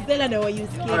 That is still know what you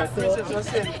scared. Alright,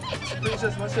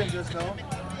 Princess was saying just now,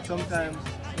 sometimes,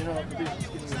 you know, the bleaching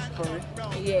skin is curry.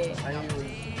 Yeah. And you use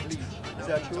bleach. Is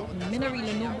that true? I don't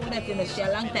really know about that, you know, she a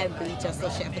long time bleacher, so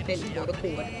she have to tell you about the code.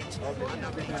 Okay.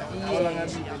 How long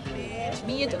have you been doing it?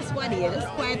 Me just 1 year, just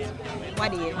quite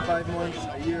 1 year. 5 months,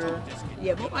 a year?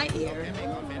 Yeah, about 1 year. Okay.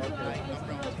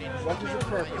 What is the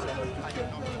purpose of it?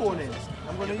 Toning.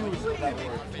 I'm going to use that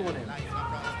word, toning.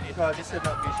 Because you said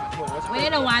that we should tone. When you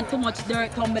don't want too much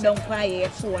dirt tumbling down for your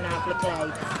phone off the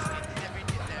lights.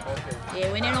 Okay.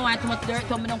 Yeah, when you don't want too much dirt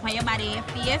tumbling down for your body and your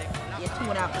face, you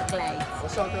tune off the lights.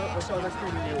 What sort of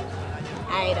cream you use?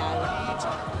 Idol.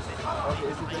 Okay,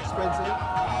 is it expensive?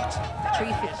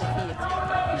 350 feet.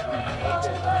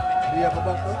 Okay. Do you have a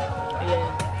bottle?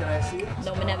 Yeah. Can I see it?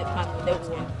 No, I have it from they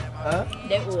own. Huh?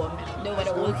 They own. They own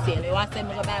the wholesale. You want to send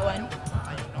me to buy one?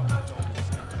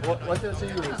 What else you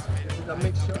use? Is it a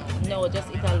mixture? No, just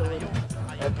it alone.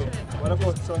 Okay. What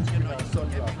about sunscreen and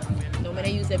sunblock? No, I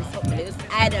use them something. Just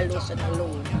idol lotion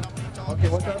alone. Okay,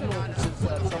 what I've noticed is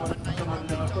that some of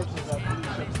the persons that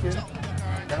bleach skin,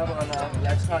 they have on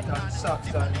like hot and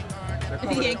socks and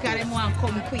Yeah, because them want to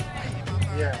come quick.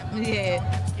 Yeah. Yeah.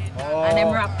 Oh. And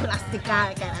them wrap plastic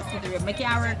kind of stuff. I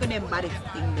can't work with them body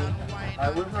thing though.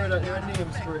 We've heard that there are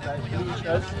names for it, like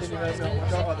bleachers. Can you guys know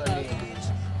what are other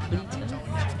names? Bleachers?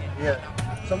 Yeah.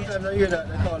 Sometimes I hear that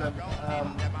they call them,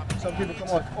 some people come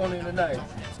out only in the night.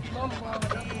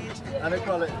 And they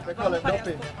call it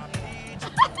doping.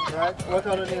 Right? What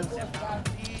are the names?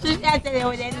 I tell you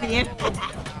what they name.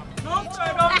 No,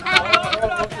 sir,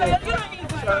 don't. Okay.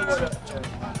 Sorry about that.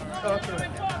 Okay.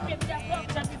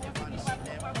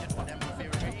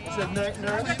 It's a night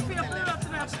nurse?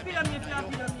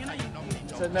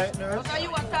 It's a night nurse? So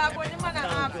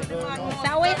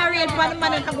when I read for the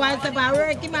man to go and say, I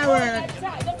work in my work.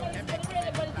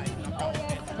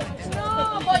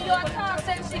 No, but you are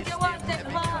talking since you want it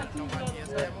hard.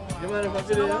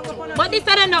 But this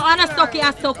I don't know, I'm stuck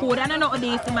here so good. I don't know what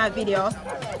this in my video.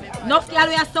 Enough girl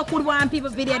we are so good want people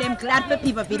video them, glad for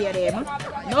people video them.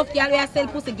 Enough girl we are sell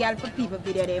pussy girl for people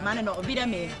video them, and not video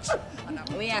me.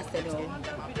 We are say though.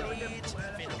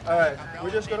 Alright, we're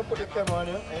just gonna put the camera on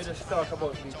you and you just talk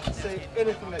about Bleach. Say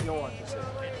anything that you want to say.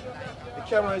 The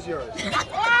camera is yours.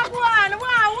 Wow,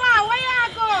 where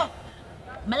you go?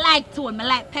 I like tone, I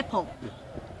like pepper.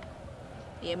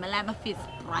 Yeah, I like my face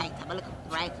bright. I look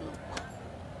bright look.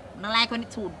 I like when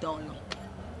it's too dull.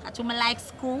 Actually, I like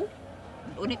screw.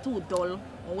 When it's too dull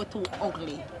or too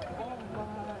ugly.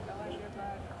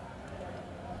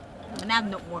 I have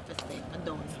no more to say. I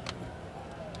don't.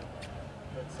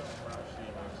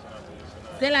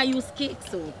 Stella use cake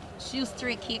soap. She use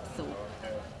straight cake soap.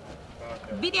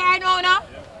 Video I know now?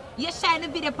 You shine the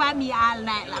video for me all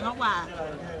night long.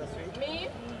 Me?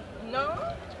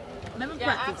 No? Let me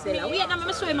practice, Stella. Wait, I'm going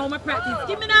to show you how I practice.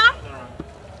 Give me now.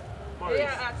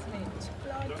 Yeah, ask me.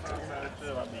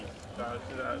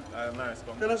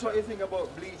 Tell us what you think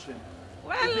about bleaching.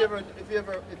 Well, if you've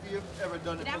ever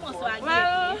done it before.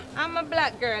 Well, I'm a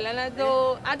black girl and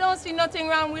I don't see nothing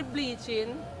wrong with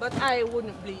bleaching, but I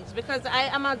wouldn't bleach because I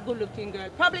am a good looking girl.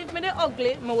 Probably if I'm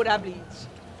ugly, I would have bleach.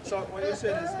 So what you're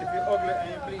saying is if you're ugly and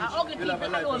you bleach, you'll have a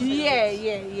life.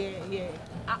 Yeah.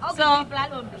 So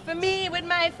for me, with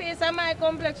my face and my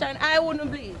complexion, I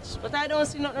wouldn't bleach. But I don't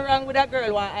see nothing wrong with a girl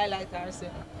who highlight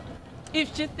herself.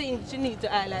 If she thinks she needs to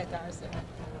highlight herself.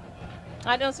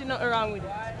 I don't see nothing wrong with it.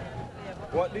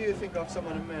 What do you think of some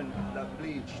of the men that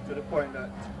bleach to the point that,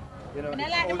 you know, I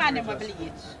like the man that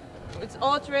bleach. It's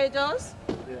outrageous.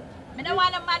 Yeah. I don't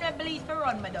want a man that bleach to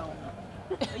run me down.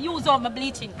 Use all my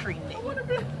bleaching cream. I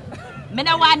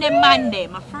don't want them man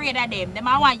them. I'm afraid of them. Them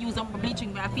I want to use up my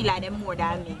bleaching cream. I feel like them more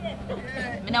than me.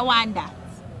 I don't want that.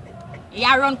 You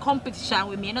run competition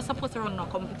with me. You're not supposed to run no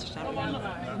competition with me.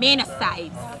 Me in a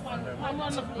size.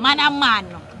 Man and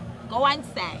man. Go one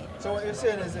side. So what you're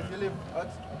saying is if you live at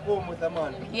home with a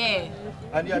man, yeah,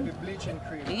 and you have the bleaching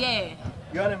cream, yeah,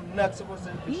 you're not supposed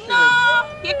to be no,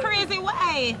 you're crazy.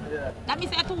 Why? Yeah. That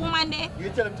means I 2 woman there. You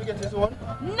tell him to get his own?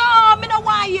 No, I don't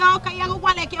want you because you go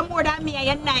like you're more than me and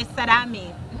you're nicer than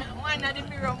me. One at the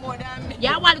mirror more than me.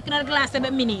 You want looking at the glass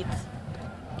every minute.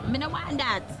 I don't want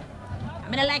that.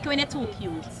 I don't like it when you're too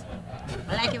cute.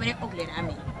 I like it when you're ugly than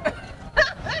me.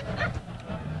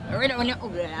 I read it when you're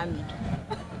ugly than me.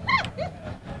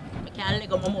 I can't let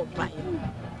go my mouth by you.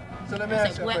 So let me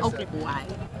ask you a question. Ugly boy.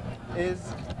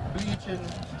 Is bleaching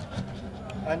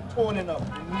and toning up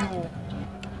the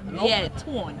new look? Yeah,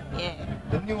 tone, yeah.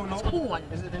 The new look? Tone.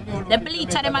 Is it the new look? The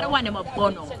bleacher, them are the one them are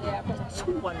burn up.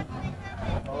 Tone.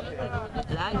 Okay.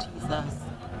 Lord Jesus.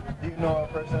 Do you know her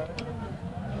personally?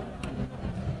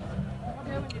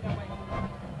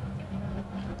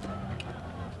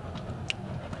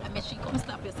 I mean, she come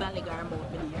stop your son, like her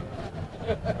mouth, me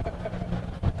there.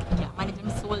 Can't manage them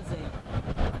souls there.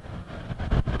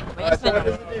 So what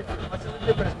is the difference? What's the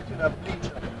difference between a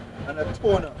bleacher and a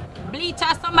toner?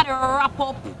 Bleacher, somebody wrap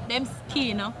up them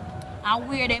skin and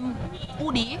wear them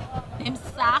hoodie, them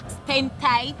socks, 10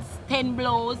 tights, 10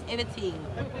 blows, everything.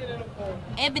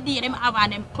 Every day them have on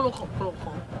them cloak up.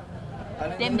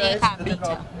 And them they can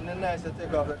bleacher. And then nice to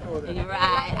take off the clothing.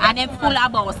 Right, and them full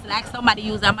of boss, like somebody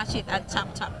use a machete and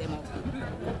chop them up.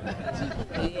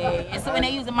 Yeah, so when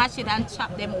they use a machete and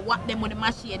chop them, whack them with the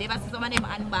machete, they ever see some of them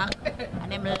hand back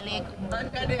and them leg.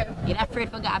 You're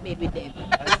afraid to go to bed with them.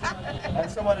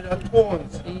 And some of them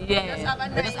tones. Yeah,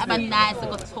 they just have a nice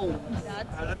little tone.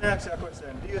 And let me ask you a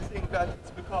question. Do you think that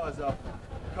it's because of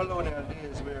colonial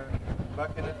days where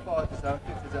back in the 40s and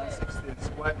 50s and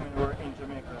 60s, white men were in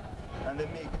Jamaica and they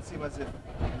make it seem as if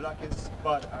black is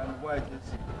bad and white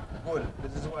is good?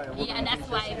 This is why. Yeah, that's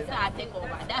why it's hard to take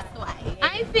over. That's why.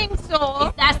 I think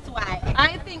so. That's why.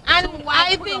 I think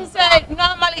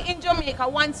normally in Jamaica,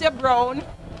 once you're brown,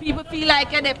 people feel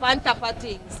like you're there on top of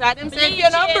things. So them say if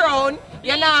you're not brown,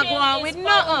 you're not going with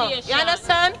nothing. You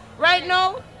understand? Right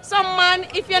now, some man,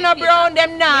 if you're not brown,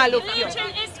 them nah look you.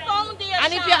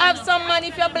 And if you have some man,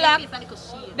 if you're black,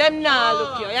 them nah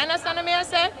look you. You understand what I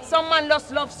say? Some man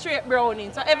just love straight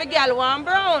browning. So every girl want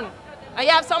brown. And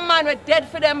you have some man with dead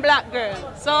for them black girls.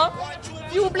 So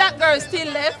few black girls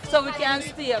still left, so we can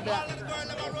stay black.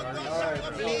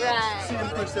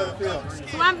 Right.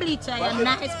 So I'm bleacher, you're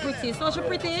nice, pretty. So she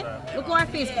pretty? Look how her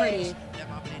face pretty.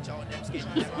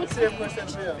 Same question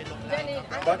for you.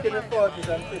 Back in the 40s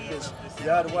and 50s, you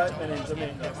had white men in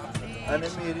Jamaica, and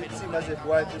they made it seem as if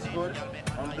white is good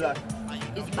and black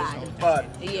is bad. Bad.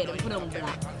 Yeah, they put on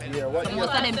black. Yeah, what so do you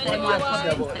most of them say want to say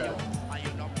about that?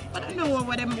 But I don't know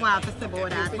what them want to say about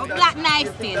that. But black nice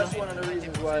still. That's one of the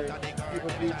reasons why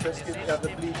people bleach their skin, have the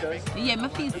bleachers. Yeah, my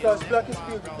face. Because black is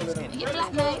beautiful. Yeah,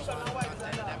 black nice.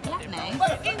 Black nice. nice.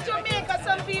 But in Jamaica,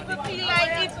 some people feel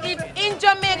like if in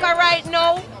Jamaica right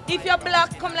now, if you're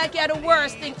black, come like you're the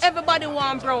worst thing. Everybody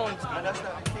want brown.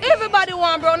 Everybody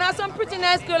want brown. Now some pretty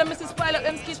nice girl, Mrs. Spoil up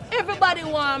them skits. Everybody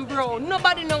want brown.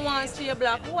 Nobody no wants to see a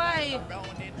black. Why?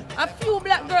 A few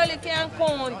black girls you can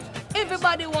count.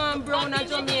 Everybody want brown in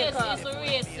Jamaica. It's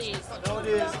racist.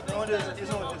 Nowadays, you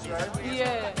know this, right?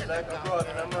 Yeah. Like abroad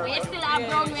in America. We still have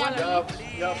brown,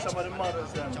 you have some of the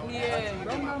models them. Yeah.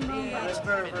 And it's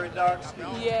very, very dark skin.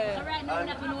 Yeah. And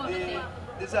the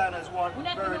designers want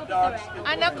very dark skin.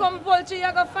 And a compulsory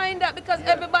you're gonna find that because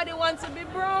everybody wants to be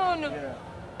brown. Yeah.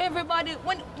 Everybody,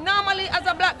 when normally as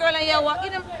a black girl and you walk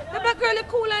in them, the black girl is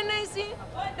cool and nice, see?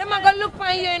 Them are gonna look for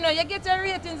you, you know, you get your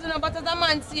ratings, you know, but as a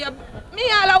man see you, me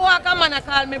all I walk a man I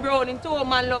call me brownie, two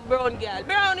man love brown girl.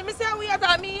 Brownie, me say how we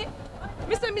at me?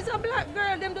 Me say a black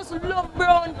girl, them just love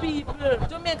brown people.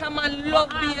 Jamaica man love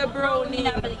be a brownie.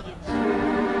 Like me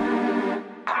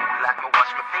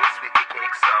wash my face with the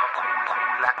cake so.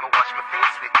 Like me wash my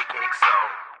face with the cake so.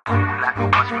 Like me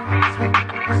wash my face with the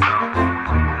cake so.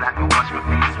 Like me wash my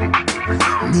face with the cake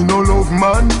so. Me no love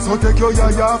man, so take your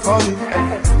yaya for me.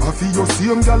 I feel your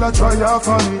same gal a try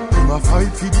for me. Him a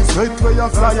fight for the sweat where you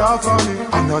fly for me.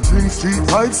 And I drink street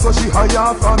vibes so she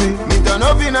higher for me. Me turn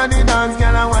up in a the dance,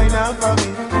 gal a wine up for me.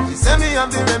 She say me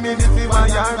have the remedy for my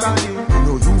yard body. Me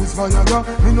no use Viagra,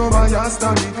 me no bias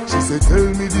stanny. She say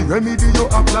tell me the remedy you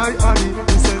apply on it.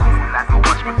 Me say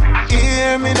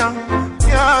hear me now,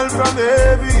 girl from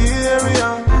every area.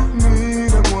 Me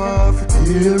them want to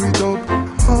tear it up.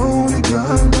 Only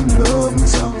girl them love me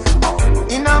so.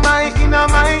 Inna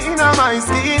my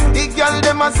skin. The girl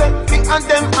them a say me and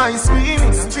them ice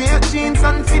cream. Straight jeans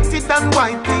and fitted and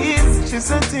white tees. She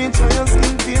said teacher your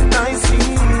skin feel nice.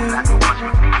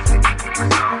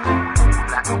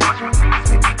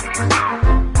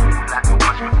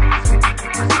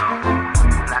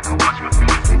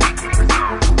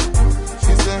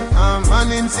 She said I'm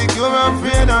an insecure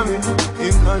afraid of me.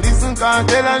 If not listen can't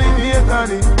tell her him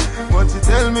hate it. But she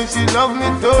tell me she love me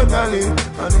totally.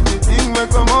 And if the thing may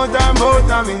come out her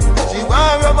mouth of me, she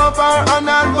want rub up her hand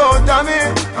and bout of me.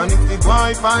 And if the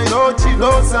boy find out she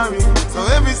loves me, so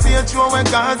every stage show when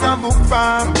God's a book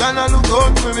farm, gonna look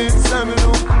out for me, say me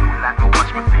look.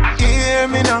 Hear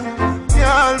me now,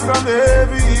 girl from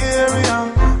every area.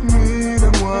 Me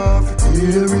them want to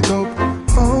tear it up.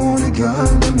 Only girl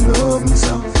them love me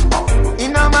so.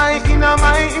 Inna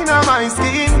my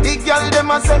skin. The girl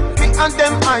them a say me and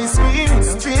them ice cream.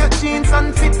 Straight jeans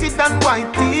and fitted and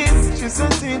white tees. She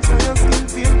said teacher your skin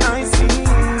feel nice.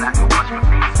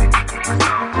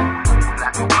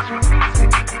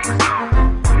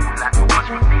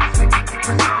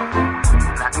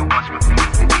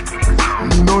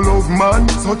 Me no love man,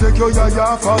 so take your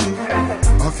yaya for me.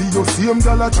 I feel your same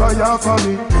gal a try for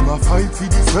me. Him a fight for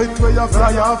the sweat where you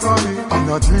fly for me. And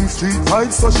I drink street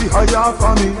vibes so she higher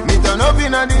for me. Me turn up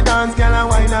in a the dance, gal a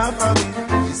wine up for me.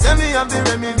 She say me have the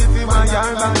remedy for my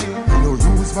yard body. Me no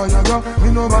use Viagra, me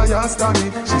no bias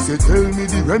stanny. She say tell me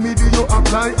the remedy you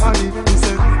apply on it. Me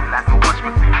say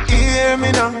hear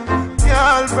me now,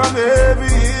 girl from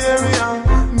every area.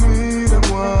 Me them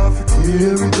want to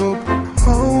tear it up.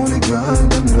 Only girl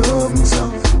them love me so.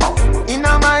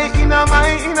 Inna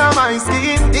my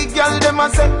skin. The girl them a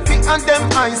say me and them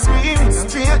ice cream.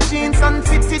 Straight jeans and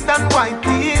fitted and white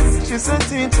tees. She said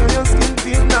teacher your skin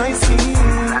feel nice.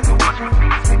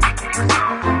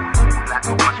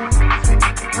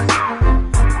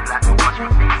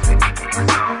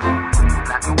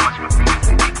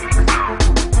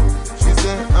 She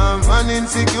said I'm an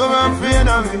insecure and afraid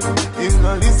of me. If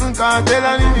not listen can't tell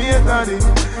her him hate it.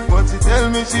 But she tell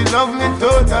me she love me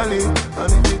totally.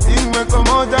 And if the thing may come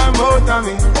out her mouth of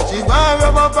me, she gonna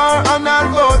rub up her hand and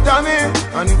bout of me.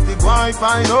 And if the boy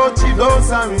find out she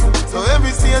loves me, so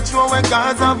every stage show when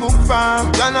God's a book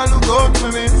farm, gonna look out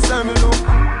for me, say me look.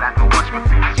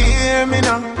 Hear me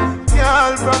now,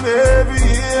 girl from every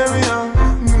area.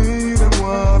 Me them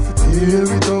want to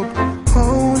tear it up.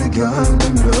 Only girl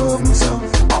them love me so.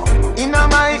 Inna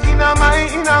my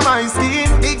skin.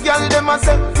 The girl them a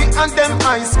say me and them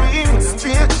ice cream.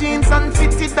 Straight jeans and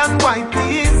fitted and white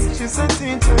tees. She said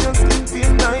teacher your skin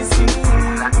feel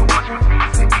nice.